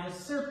 Now the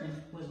serpent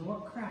was more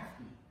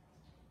crafty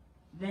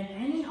than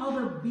any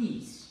other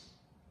beast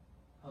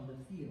of the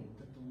field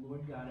that the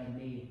Lord God had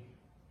made.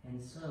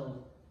 And so,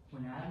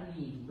 when Adam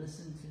and Eve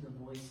listened to the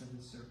voice of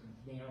the serpent,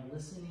 they are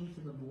listening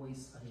to the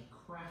voice of a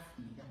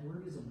crafty. That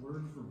word is a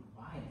word for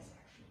wise,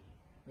 actually.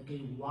 Like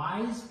a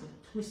wise but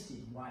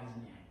twisted wise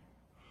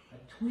man.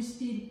 A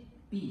twisted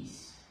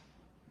beast.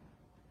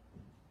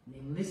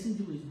 They listen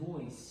to his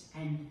voice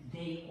and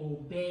they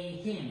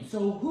obey him.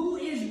 So who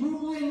is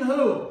ruling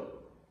who?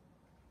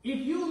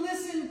 If you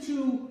listen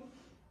to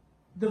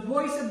the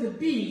voice of the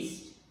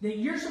beast that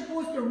you're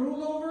supposed to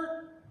rule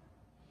over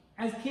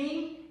as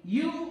king,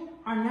 you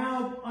are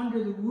now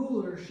under the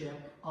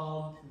rulership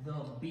of the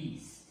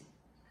beast.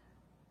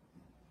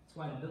 That's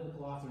why the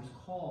biblical authors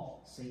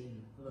call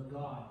Satan the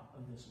god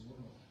of this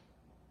world.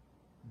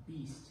 The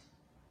beast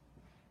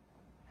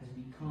has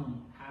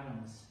become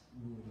Adam's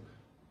ruler.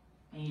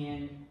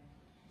 And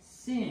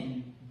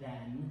sin,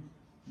 then,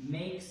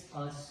 makes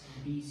us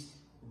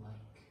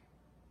beast-like.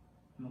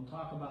 And we'll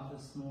talk about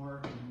this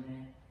more in a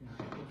minute in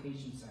our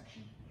application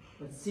section.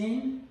 But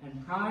sin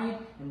and pride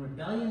and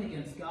rebellion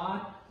against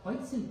God,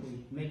 quite simply,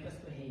 make us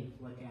behave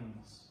like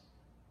animals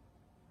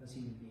as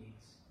human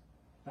beings.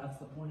 That's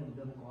the point of the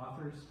biblical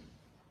authors.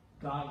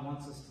 God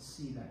wants us to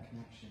see that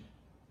connection.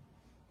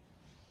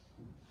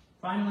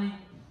 Finally,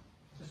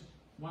 just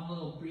one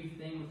little brief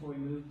thing before we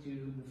move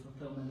to the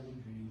fulfillment of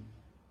the dream.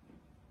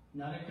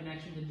 Another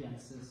connection to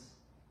Genesis.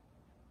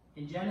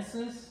 In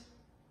Genesis,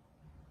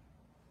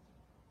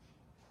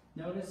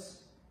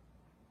 notice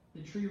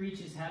the tree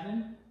reaches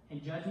heaven,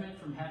 and judgment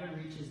from heaven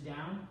reaches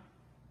down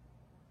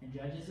and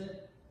judges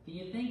it. Can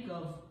you think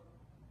of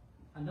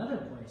another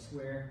place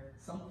where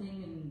something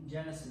in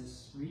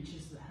Genesis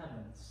reaches the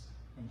heavens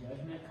and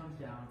judgment comes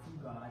down from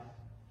God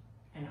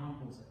and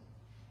humbles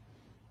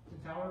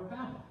it? The Tower of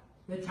Babel.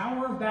 The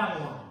Tower of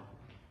Babylon.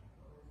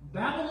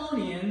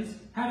 Babylonians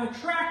have a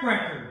track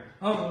record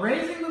of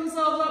raising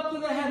themselves up to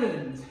the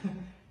heavens.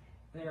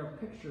 They are a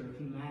picture of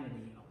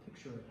humanity, a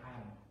picture of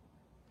Adam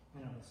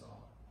and of us all.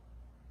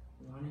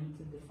 Wanting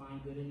to define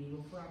good and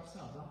evil for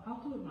ourselves. I'll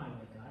do it my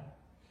way, God.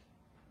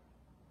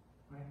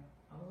 Right?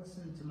 I'll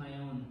listen to my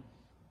own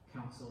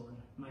counsel and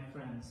my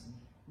friends,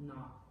 and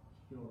not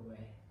your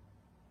way.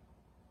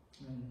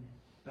 And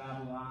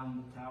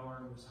Babylon, the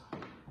tower,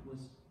 was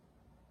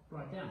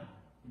brought down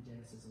in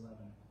Genesis 11.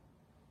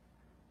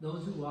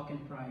 Those who walk in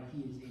pride,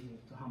 he is able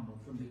to humble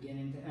from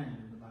beginning to end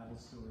of the Bible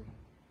story.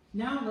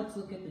 Now let's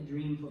look at the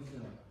dream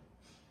fulfilled.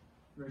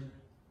 Verse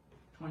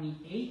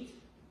 28.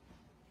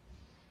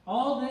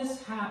 All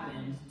this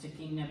happened to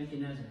King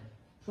Nebuchadnezzar.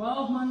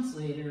 12 months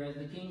later, as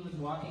the king was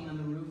walking on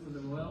the roof of the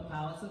royal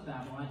palace of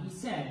Babylon, he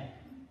said,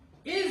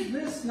 "Is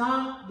this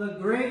not the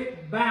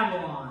great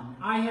Babylon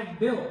I have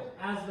built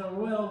as the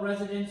royal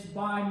residence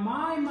by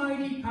my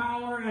mighty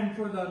power and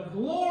for the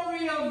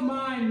glory of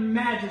my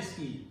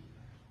majesty?"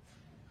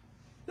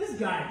 This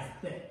guy is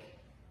thick.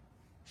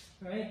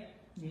 Right?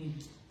 I mean,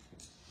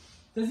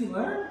 does he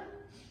learn?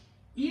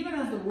 Even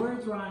as the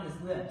words were on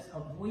his lips, a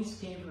voice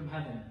came from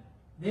heaven.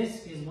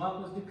 "This is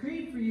what was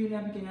decreed for you,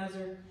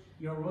 Nebuchadnezzar.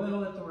 Your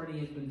royal authority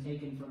has been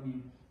taken from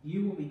you.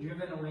 You will be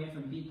driven away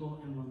from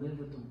people and will live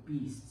with the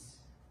beasts.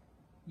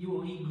 You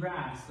will eat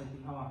grass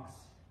like the ox.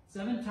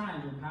 7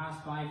 times will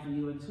pass by for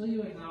you until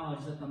you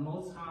acknowledge that the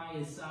Most High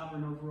is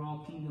sovereign over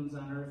all kingdoms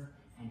on earth,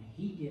 and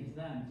he gives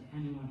them to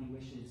anyone he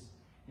wishes."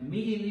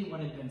 Immediately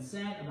what had been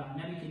said about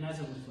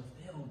Nebuchadnezzar was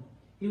fulfilled.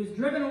 He was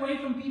driven away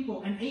from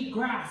people and ate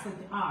grass like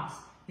the ox.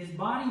 His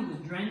body was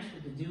drenched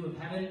with the dew of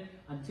heaven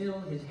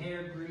until his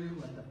hair grew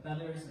like the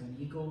feathers of an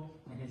eagle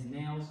and his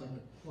nails like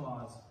the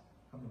claws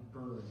of a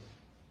bird.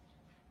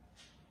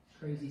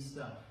 Crazy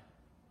stuff.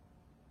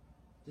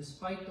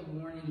 Despite the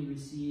warning he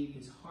received,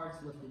 his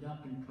heart's lifted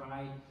up in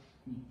pride.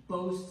 He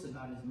boasts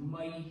about his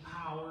mighty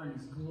power and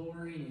his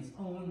glory and his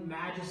own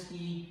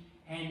majesty.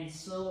 And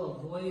so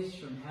a voice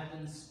from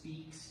heaven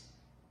speaks,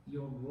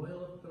 "Your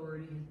royal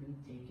authority has been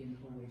taken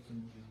away from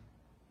you."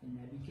 And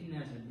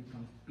Nebuchadnezzar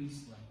becomes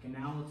beast-like. And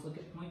now let's look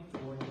at point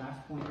 4, the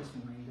last point this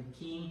morning. The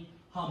king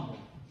humbled.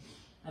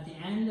 At the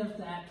end of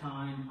that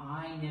time,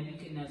 I,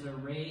 Nebuchadnezzar,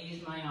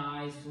 raised my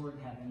eyes toward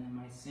heaven, and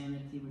my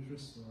sanity was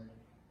restored.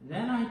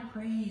 Then I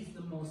praised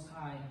the Most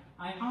High.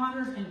 I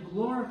honored and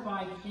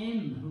glorified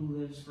him who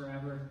lives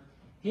forever.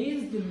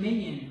 His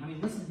dominion,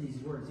 listen to these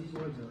words. These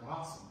words are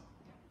awesome.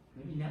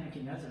 Maybe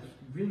Nebuchadnezzar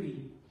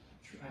really,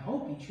 I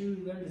hope he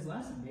truly learned his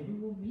lesson. Maybe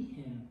we'll meet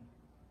him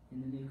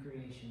in the new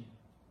creation.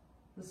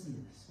 Listen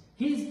to this.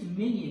 His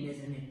dominion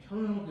is an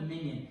eternal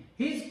dominion.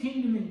 His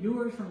kingdom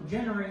endures from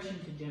generation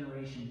to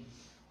generation.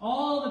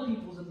 All the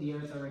peoples of the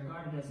earth are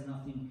regarded as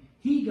nothing.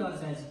 He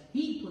does as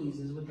he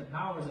pleases with the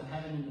powers of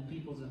heaven and the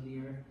peoples of the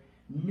earth.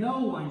 No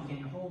one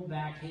can hold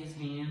back his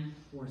hand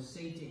or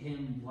say to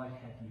him, "What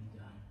have you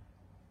done?"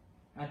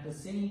 At the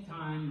same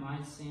time,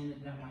 my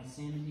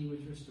sanity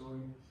was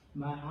restored.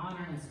 My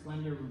honor and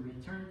splendor were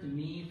returned to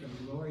me for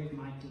the glory of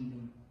my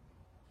kingdom.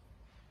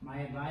 My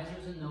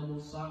advisors and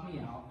nobles sought me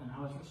out, and I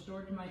was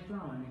restored to my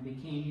throne and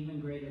became even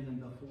greater than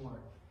before.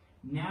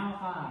 Now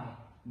I,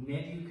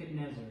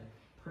 Nebuchadnezzar,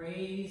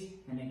 praise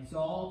and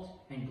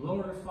exalt and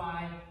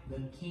glorify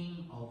the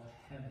King of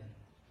heaven,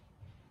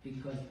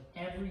 because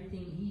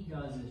everything he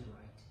does is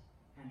right,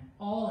 and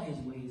all his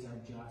ways are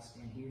just.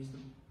 And here's the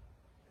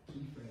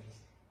key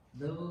phrase: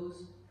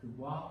 those who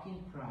walk in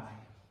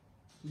pride,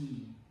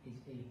 he is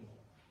able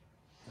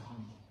to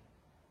humble.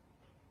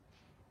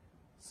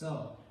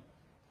 So,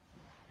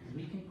 as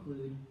we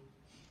conclude,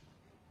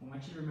 I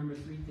want you to remember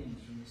three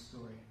things from this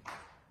story.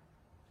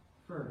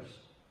 First,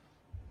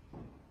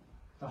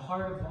 the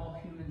heart of all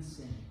human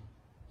sin,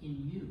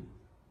 in you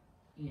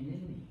and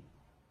in me,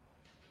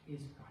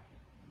 is pride.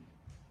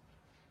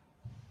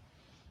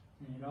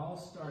 And it all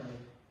started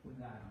with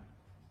Adam.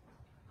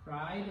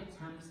 Pride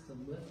attempts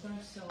to lift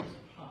ourselves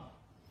up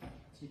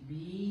to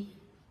be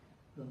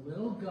the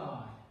little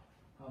God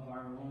of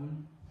our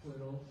own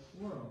little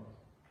world.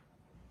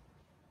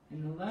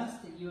 And the less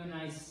that you and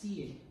I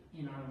see it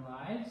in our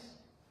lives,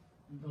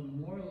 the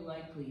more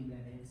likely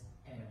that it's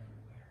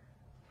everywhere.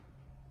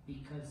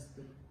 Because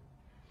the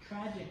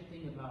tragic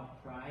thing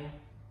about pride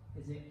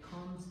is it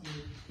comes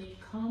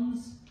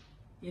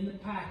in the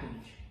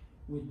package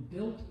with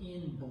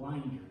built-in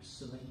blinders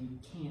so that you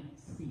can't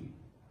see it.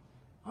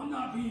 I'm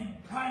not being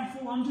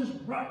prideful, I'm just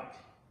right.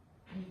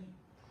 And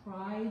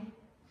pride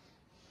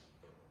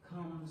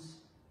comes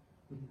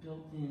with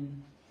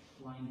built-in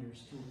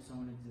blinders to its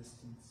own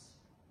existence.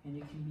 And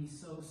it can be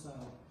so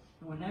subtle.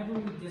 And whenever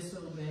we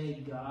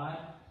disobey God,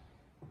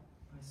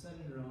 I said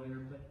it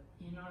earlier, but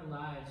in our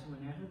lives,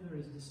 whenever there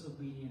is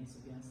disobedience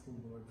against the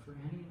Lord for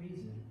any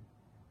reason,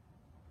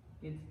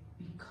 it's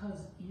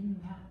because in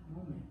that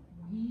moment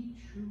we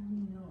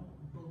truly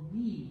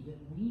believe that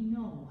we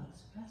know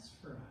what's best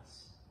for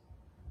us.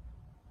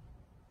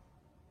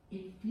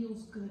 It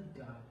feels good,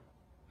 God,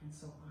 and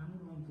so I'm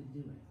going to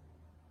do it.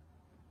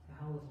 To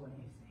hell with what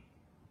you think.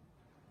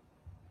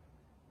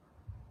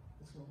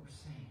 That's what we're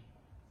saying.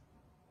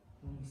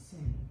 When we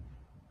sin,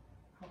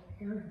 how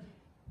arrogant.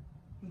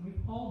 And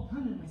we've all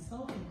done it,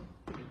 myself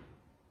included.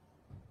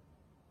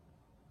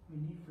 We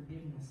need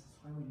forgiveness. That's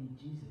why we need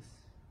Jesus.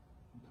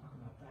 We'll talk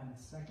about that in a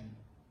second.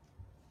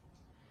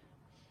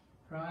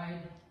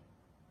 Pride,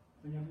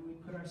 whenever we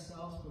put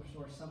ourselves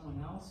before someone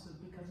else, is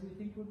because we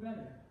think we're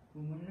better.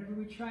 And whenever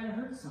we try to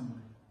hurt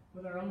someone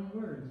with our own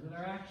words, with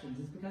our actions,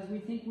 it's because we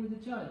think we're the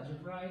judge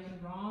of right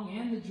and wrong,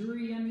 and the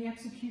jury and the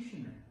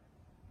executioner.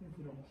 And if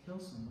we don't kill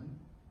someone,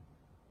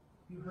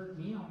 you hurt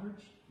me, I'll hurt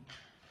you.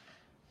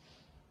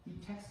 You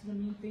texted a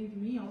mean thing to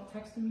me, I'll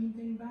text a mean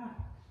thing back.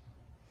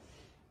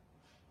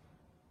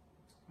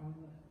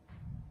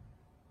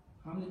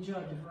 I'm the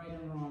judge of right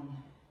and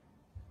wrong.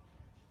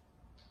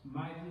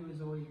 My view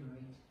is always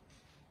right.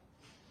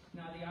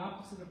 Now the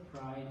opposite of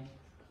pride,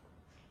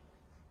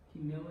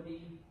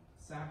 humility,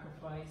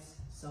 sacrifice,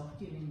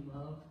 self-giving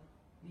love,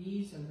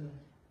 these are the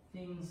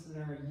things that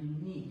are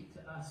unique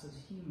to us as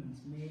humans,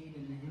 made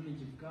in the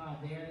image of God.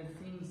 They are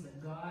the things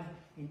that God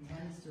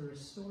intends to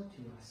restore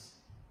to us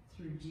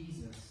through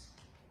Jesus.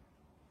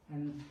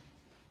 And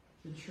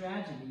the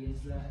tragedy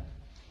is that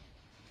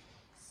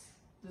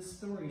this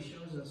story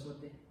shows us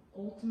what the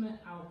ultimate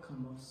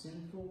outcome of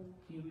sinful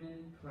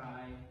human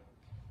pride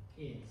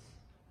is.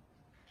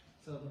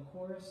 So the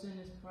core of sin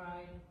is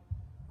pride,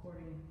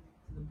 according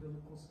to the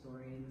biblical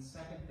story. And the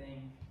second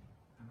thing,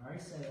 I've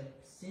already said it,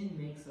 sin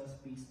makes us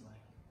beast-like.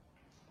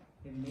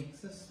 It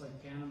makes us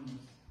like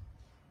animals.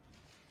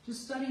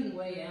 Just study the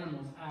way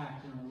animals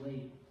act and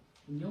relate,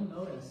 and you'll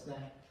notice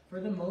that, for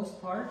the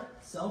most part,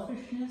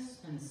 selfishness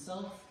and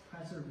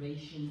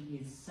self-preservation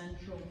is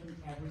central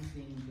to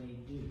everything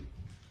they do.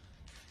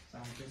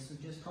 Scientists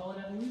would just call it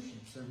evolution,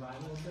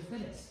 survival of the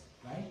fittest,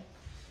 right?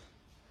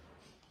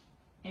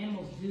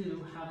 Animals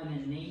do have an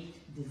innate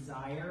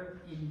desire,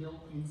 inbuilt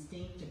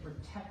instinct to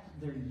protect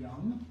their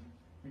young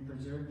and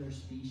preserve their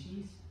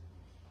species.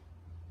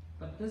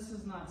 But this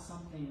is not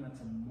something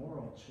that's a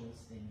moral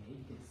choice they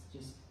make. It's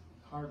just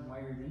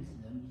hardwired into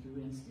them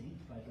through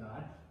instinct by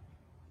God.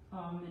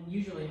 And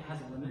usually it has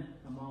a limit.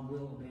 A mom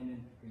will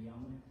abandon her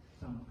young at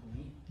some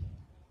point.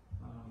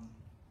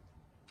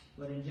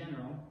 But in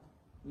general,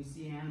 we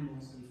see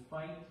animals who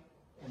fight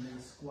and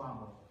they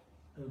squabble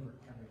over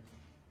everything.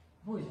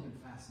 I've always been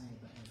fascinated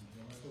by animals.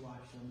 I love to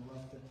watch them. I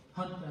love to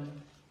hunt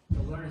them,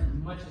 to learn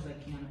as much as I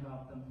can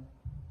about them.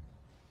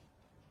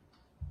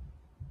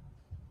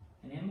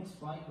 And animals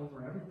fight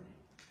over everything.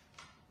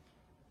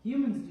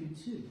 Humans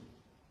do too.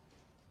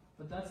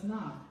 But that's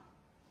not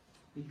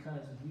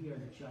because we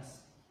are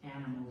just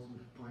animals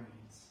with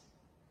brains.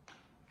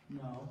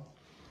 No,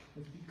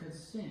 it's because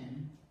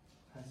sin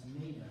has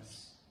made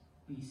us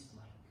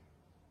beast-like.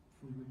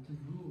 If we were to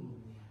rule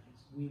the animals,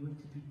 we were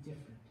to be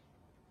different.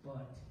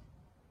 But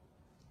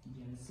in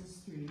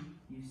Genesis 3,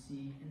 you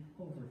see an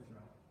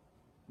overthrow.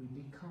 We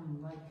become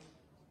like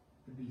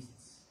the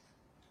beasts,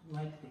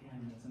 like the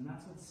animals. And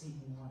that's what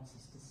Satan wants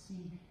us to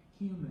see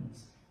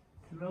humans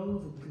throw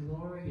the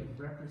glory of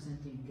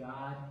representing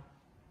God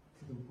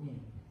to the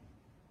wind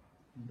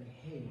and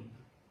behave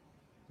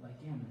like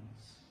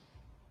animals.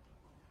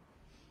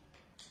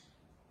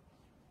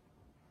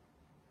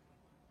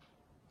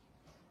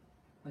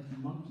 like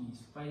monkeys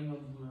fighting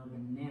over a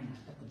banana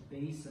at the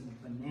base of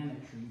a banana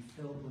tree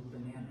filled with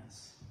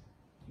bananas.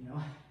 You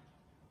know?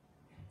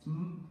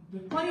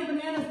 There's plenty of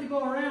bananas to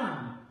go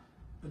around,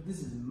 but this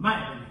is my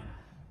banana,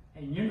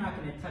 and you're not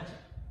going to touch it.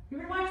 You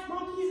ever watch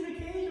monkeys in a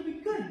cage? It'll be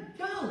good,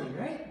 jolly,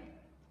 right?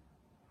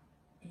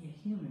 And yet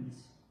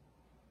humans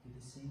do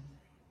the same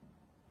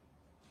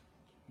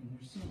thing in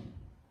their sin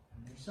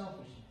and their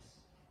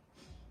selfishness,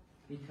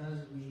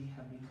 because we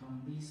have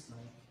become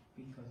beast-like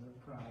because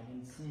of pride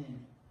and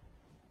sin.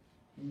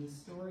 In the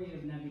story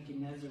of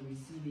Nebuchadnezzar, we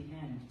see the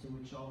end to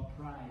which all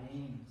pride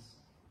aims.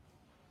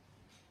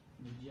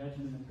 The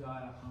judgment of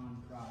God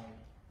upon pride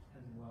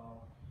as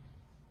well.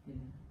 It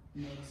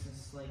makes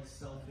us like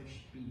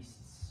selfish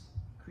beasts,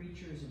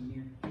 creatures of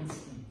mere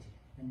instinct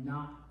and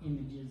not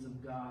images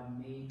of God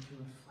made to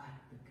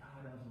reflect the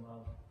God of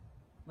love.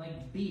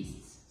 Like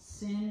beasts,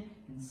 sin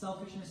and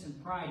selfishness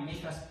and pride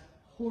make us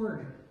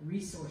hoard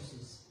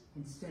resources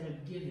instead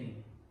of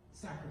giving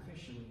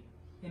sacrificially.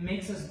 It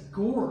makes us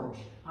gorge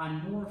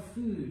on more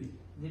food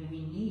than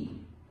we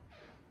need.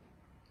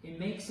 It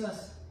makes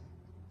us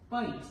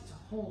fight to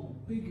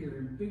hold bigger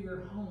and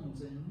bigger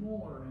homes and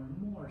more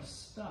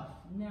stuff,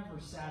 never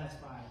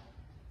satisfied.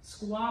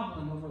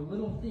 Squabbling over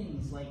little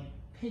things like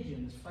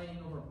pigeons fighting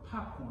over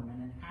popcorn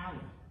in an alley.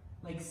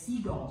 Like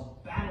seagulls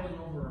battling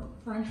over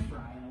a French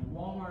fry in a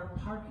Walmart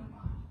parking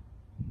lot.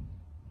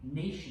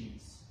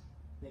 Nations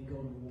that go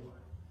to war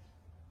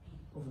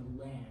over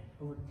land,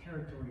 over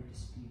territory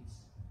disputes.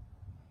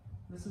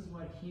 This is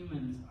what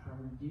humans are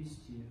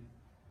reduced to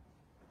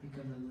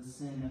because of the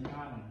sin of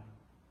Adam.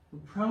 We're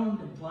prone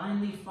to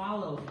blindly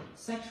follow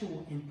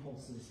sexual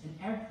impulses and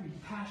every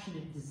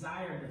passionate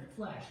desire of the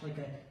flesh, like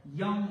a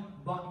young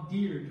buck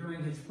deer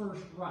during his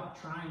first rut,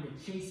 trying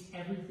to chase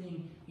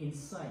everything in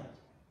sight.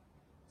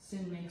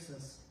 Sin makes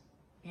us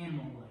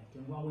animal-like,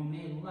 and while we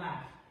may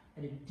laugh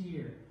at a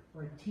deer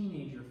or a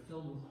teenager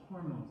filled with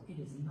hormones, it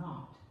is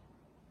not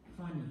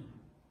funny.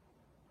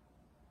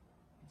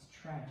 It's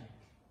tragic.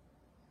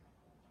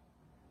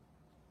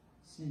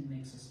 Sin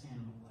makes us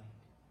animal-like.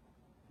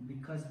 And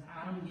because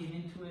Adam gave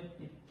into it,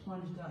 it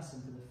plunged us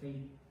into the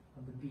fate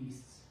of the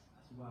beasts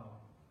as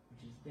well,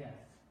 which is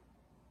death.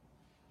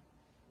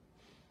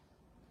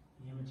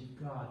 The image of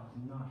God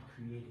was not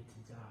created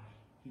to die.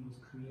 He was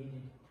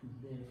created to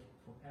live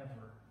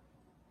forever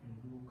and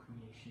rule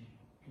creation.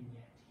 And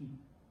yet,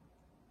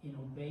 in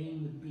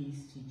obeying the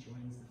beast, he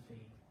joins the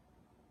fate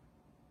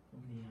of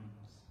the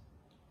animals.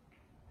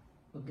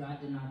 But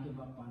God did not give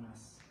up on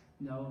us.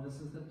 No, this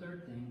is the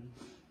third thing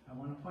I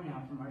want to point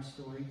out from our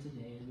story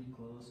today as we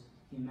close.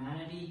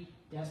 Humanity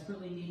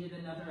desperately needed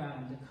another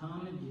Adam to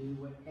come and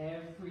do what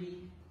every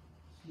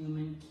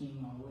human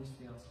king always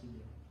fails to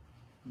do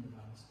in the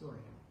Bible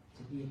story.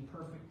 To be a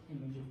perfect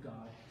image of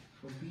God,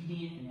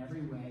 obedient in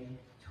every way,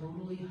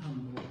 totally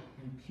humble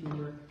and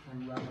pure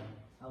and loving.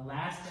 A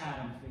last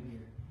Adam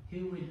figure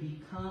who would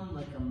become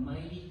like a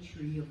mighty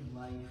tree of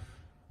life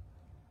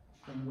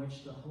from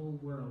which the whole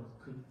world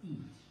could eat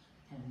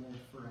and live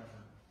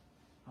forever.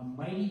 A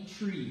mighty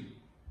tree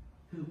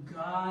who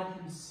God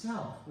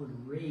himself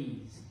would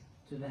raise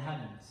to the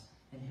heavens,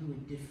 and who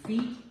would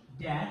defeat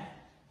death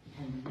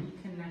and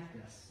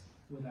reconnect us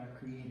with our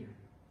Creator.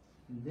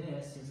 And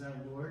this is our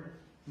Lord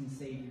and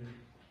Savior,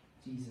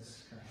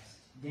 Jesus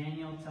Christ.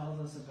 Daniel tells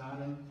us about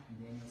him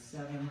in Daniel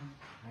 7.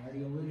 I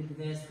already alluded to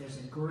this. There's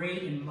a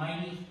great and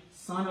mighty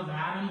son of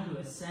Adam who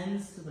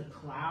ascends to the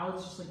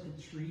clouds, just like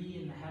the tree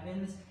in the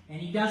heavens,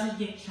 and he doesn't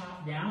get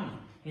chopped down.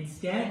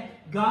 Instead,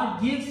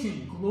 God gives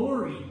him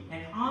glory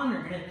and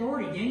honor and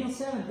authority. Daniel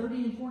 7,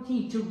 13 and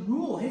 14, to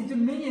rule. His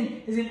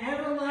dominion is an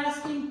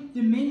everlasting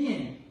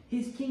dominion.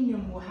 His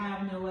kingdom will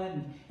have no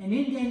end. And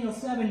in Daniel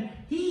 7,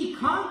 he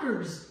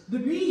conquers the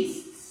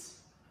beasts.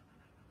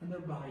 And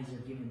their bodies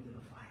are given to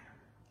the fire.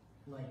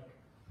 Like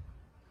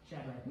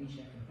Shadrach,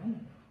 Meshach, and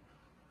Abednego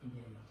in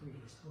Daniel 3.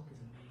 This book is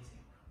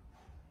amazing.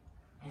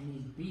 And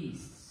these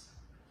beasts,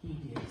 he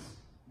gives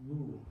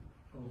rule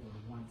over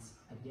once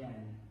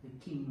again.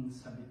 The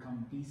kings have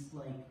become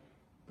beast-like,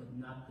 but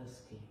not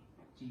this king,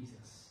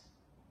 Jesus.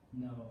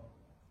 No.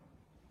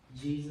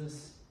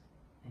 Jesus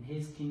and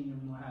his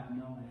kingdom will have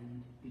no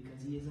end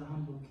because he is a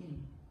humble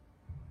king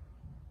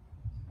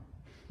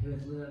who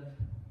has lived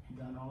and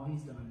done all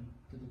he's done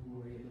to the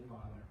glory of the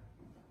Father.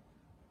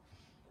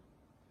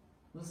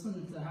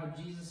 Listen to how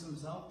Jesus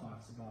himself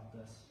talks about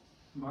this.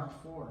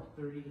 Mark 4,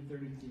 30 to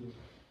 32.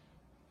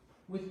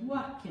 With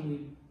what can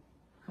we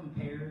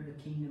compare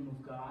the kingdom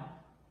of God?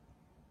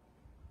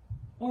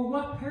 Or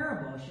what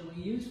parable shall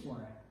we use for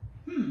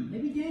it?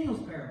 Maybe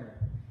Daniel's parable.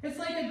 It's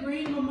like a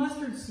grain of a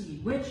mustard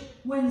seed, which,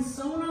 when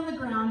sown on the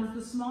ground, is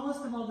the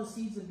smallest of all the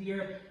seeds of the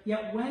earth.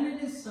 Yet when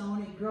it is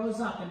sown, it grows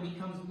up and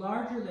becomes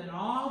larger than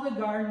all the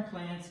garden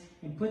plants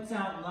and puts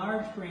out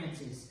large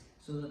branches,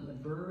 so that the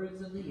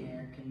birds of the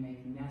air can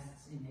make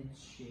nests in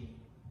its shade.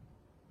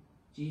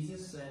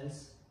 Jesus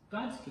says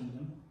God's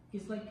kingdom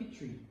is like a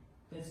tree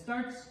that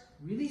starts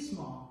really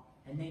small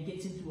and then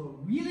gets into a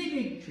really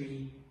big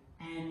tree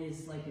and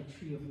is like a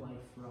tree of life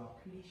for all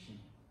creation.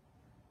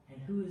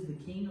 And who is the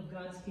king of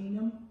God's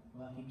kingdom?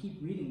 Well, if you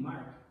keep reading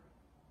Mark,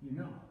 you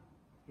know,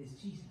 it's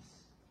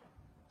Jesus.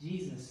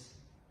 Jesus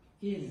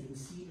is the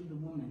seed of the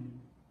woman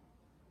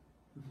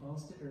who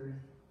falls to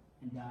earth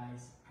and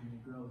dies, and he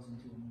grows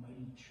into a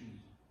mighty tree,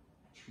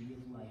 a tree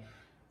of life.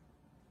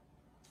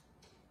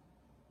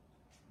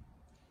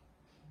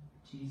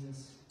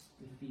 Jesus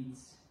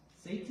defeats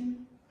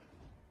Satan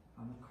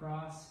on the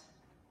cross,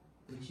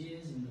 which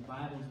is, in the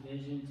Bible's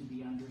vision, to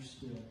be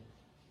understood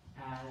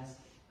as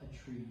a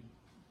tree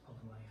of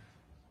life.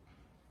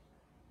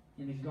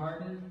 In a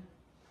garden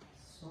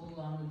so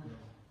long ago,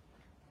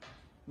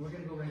 we're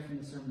going to go right from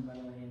the sermon, by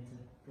the way, into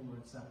the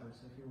Lord's Supper.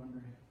 So if you're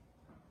wondering,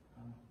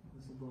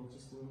 this will go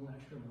just a little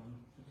extra long.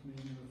 The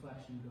communion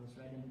reflection goes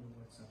right into the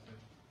Lord's Supper.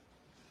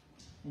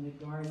 In a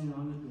garden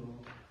long ago,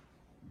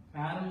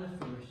 Adam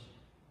the first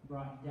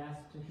brought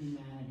death to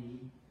humanity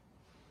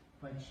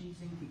by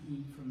choosing to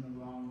eat from the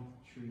wrong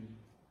tree.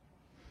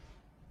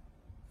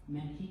 It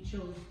meant he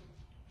chose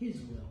his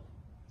will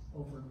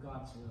over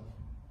God's will.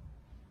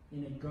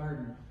 In a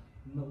garden,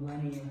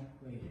 millennia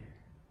later,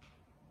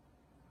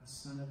 a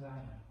son of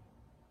Adam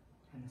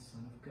and a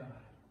son of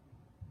God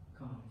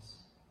comes.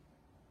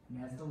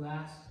 And as the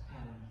last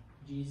Adam,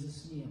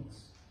 Jesus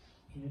kneels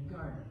in a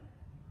garden,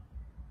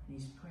 and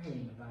he's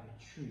praying about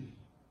a tree.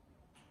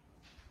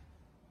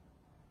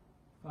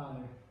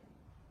 Father,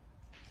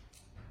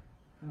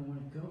 I don't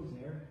want to go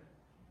there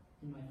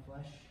in my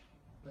flesh,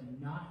 but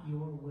not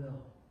your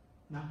will,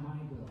 not my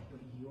will,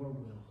 but your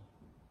will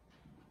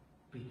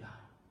be done.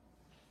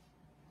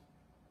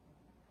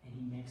 And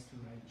he makes the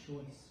right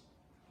choice.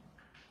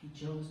 He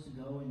chose to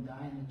go and die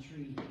on the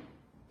tree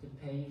to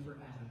pay for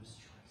Adam's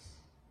choice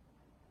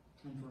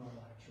and for all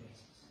our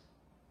choices.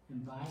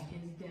 And by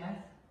his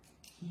death,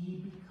 he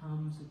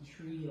becomes a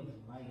tree of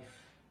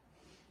life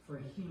for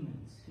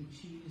humans who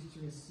choose to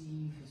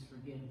receive his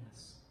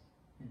forgiveness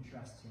and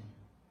trust him.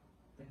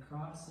 The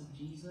cross of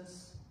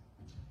Jesus,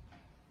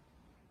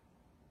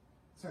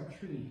 it's our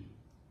tree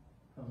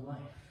of life.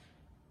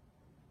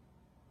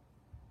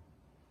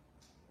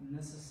 And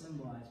this is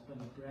symbolized by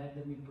the bread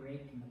that we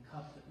break and the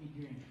cup that we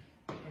drink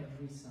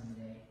every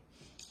Sunday.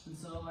 And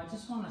so I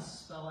just want to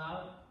spell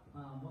out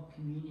what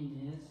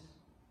communion is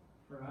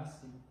for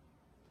us. And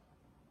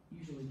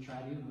usually try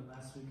to, but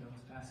last week I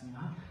was passing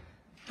on.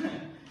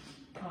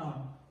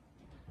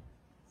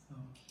 So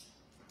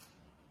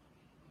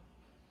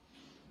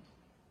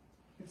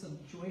it's a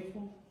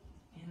joyful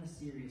and a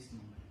serious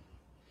moment.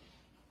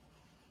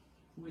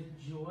 With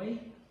joy,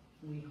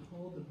 we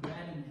hold the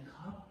bread and the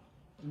cup,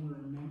 and we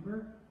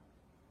remember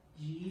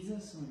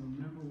Jesus, and we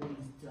remember what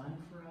he's done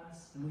for us,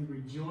 and we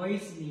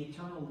rejoice in the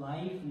eternal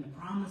life and the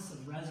promise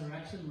of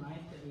resurrection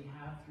life that we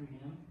have through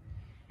him.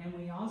 And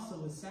we also,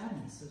 with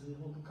sadness, as we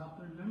hold the cup,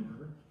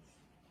 remember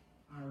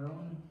our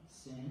own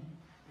sin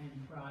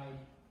and pride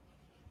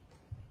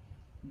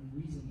and the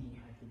reason he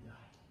had to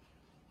die.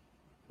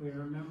 We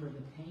remember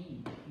the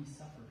pain he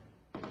suffered,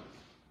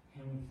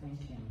 and we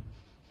thank him,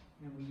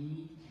 and we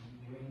eat and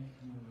we drink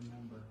and we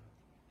remember.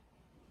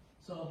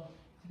 So,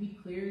 to be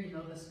clear, you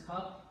know, this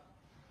cup,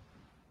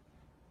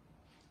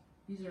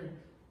 these are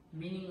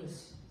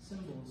meaningless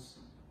symbols.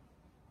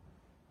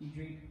 You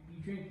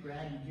drink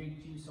bread, you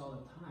drink juice all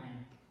the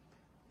time,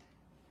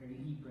 or you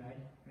eat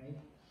bread, right?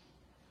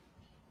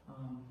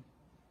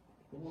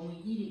 But when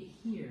we eat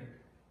it here,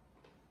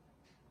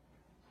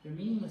 they're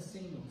meaningless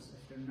signals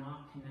if they're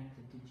not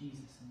connected to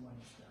Jesus and what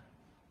he's done.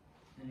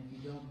 And if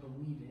you don't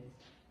believe it,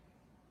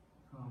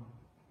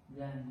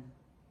 then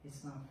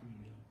it's not for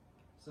you.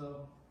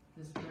 So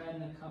this bread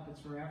and the cup, it's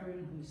for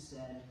everyone who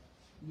said,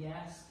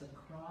 yes, the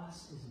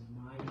cross is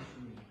my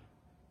tree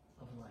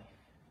of life.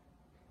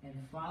 And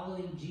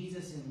following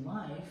Jesus in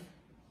life,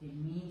 it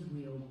means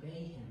we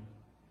obey him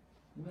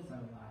with our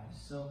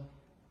lives. So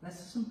that's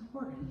just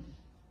important.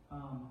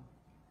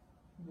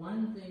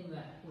 One thing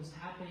that was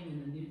happening in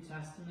the New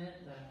Testament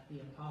that the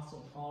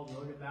Apostle Paul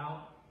wrote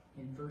about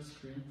in 1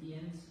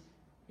 Corinthians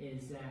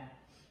is that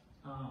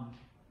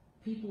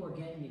people were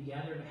getting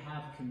together to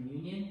have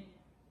communion,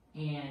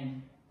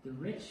 and the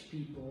rich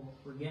people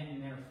were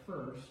getting there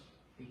first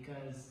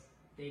because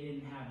they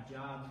didn't have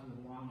jobs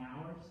with long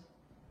hours,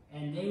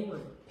 and they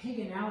were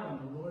pigging out on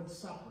the Lord's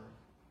Supper,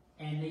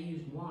 and they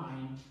used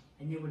wine,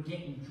 and they were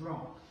getting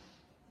drunk.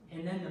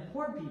 And then the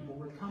poor people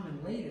were coming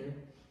later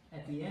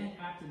at the end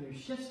after their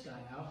shifts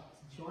got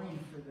out to join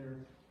for their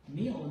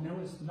meal, and there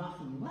was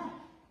nothing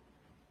left.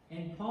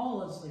 And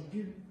Paul is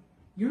like,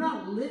 you're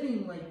not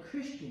living like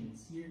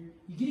Christians. You're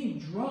getting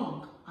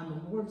drunk on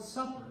the Lord's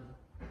Supper,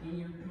 and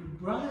your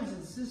brothers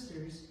and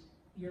sisters,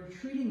 you're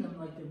treating them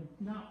like they're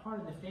not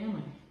part of the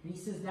family. And he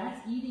says that's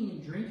eating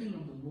and drinking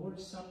of the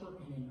Lord's Supper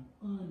in an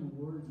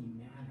unworthy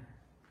manner.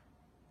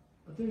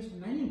 But there's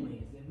many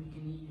ways that we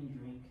can eat and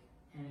drink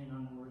in an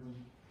unworthy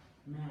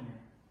manner.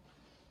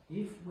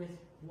 If with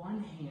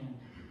one hand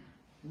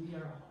we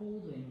are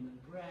holding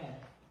the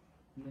bread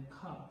and the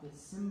cup that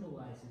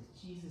symbolizes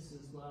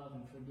Jesus' love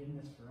and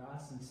forgiveness for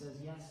us and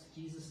says, yes,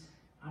 Jesus,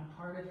 I'm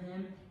part of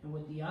him, and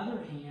with the other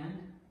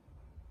hand,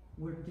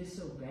 we're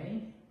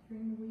disobeying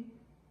during the week,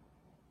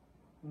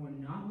 when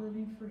we're not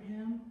living for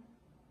him,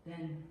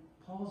 then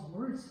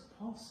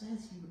Paul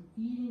says you're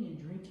eating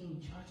and drinking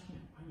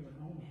judgment on your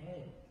own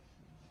head.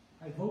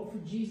 I vote for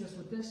Jesus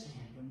with this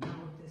hand, but not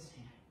with this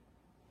hand.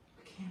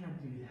 I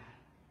cannot do that.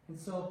 And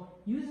so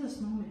use this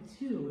moment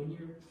too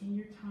in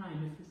your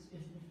time.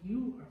 If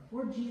you are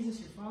for Jesus,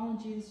 you're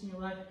following Jesus in your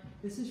life,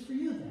 this is for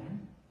you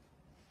then.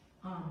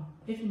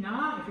 If you're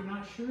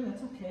not sure,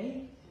 that's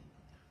okay.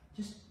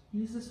 Just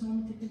use this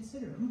moment to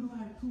consider, who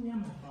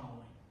am I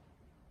following?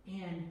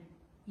 And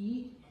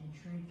eat and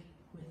drink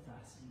with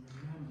us and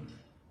remember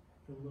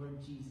the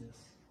Lord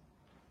Jesus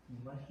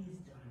and what he's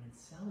done and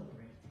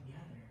celebrate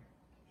together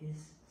his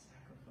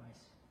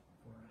sacrifice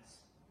for us.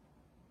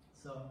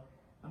 So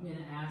I'm going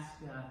to ask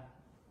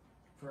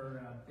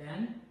for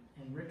Ben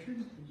and Richard,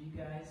 would you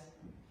guys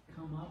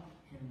come up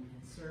and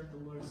serve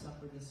the Lord's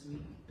Supper this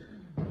week?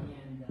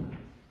 And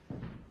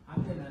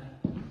I'm going to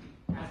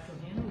ask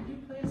Johanna, would you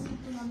play us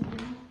something on the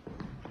piano?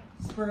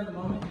 Spur of the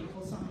moment, you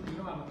pull something, you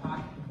don't have a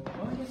pocket to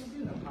pull. Well, I guess you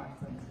do have a pocket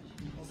for this. You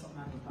can pull something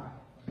out of the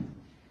pocket.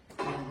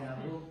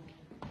 And we'll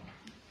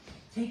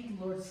take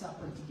the Lord's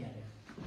Supper together.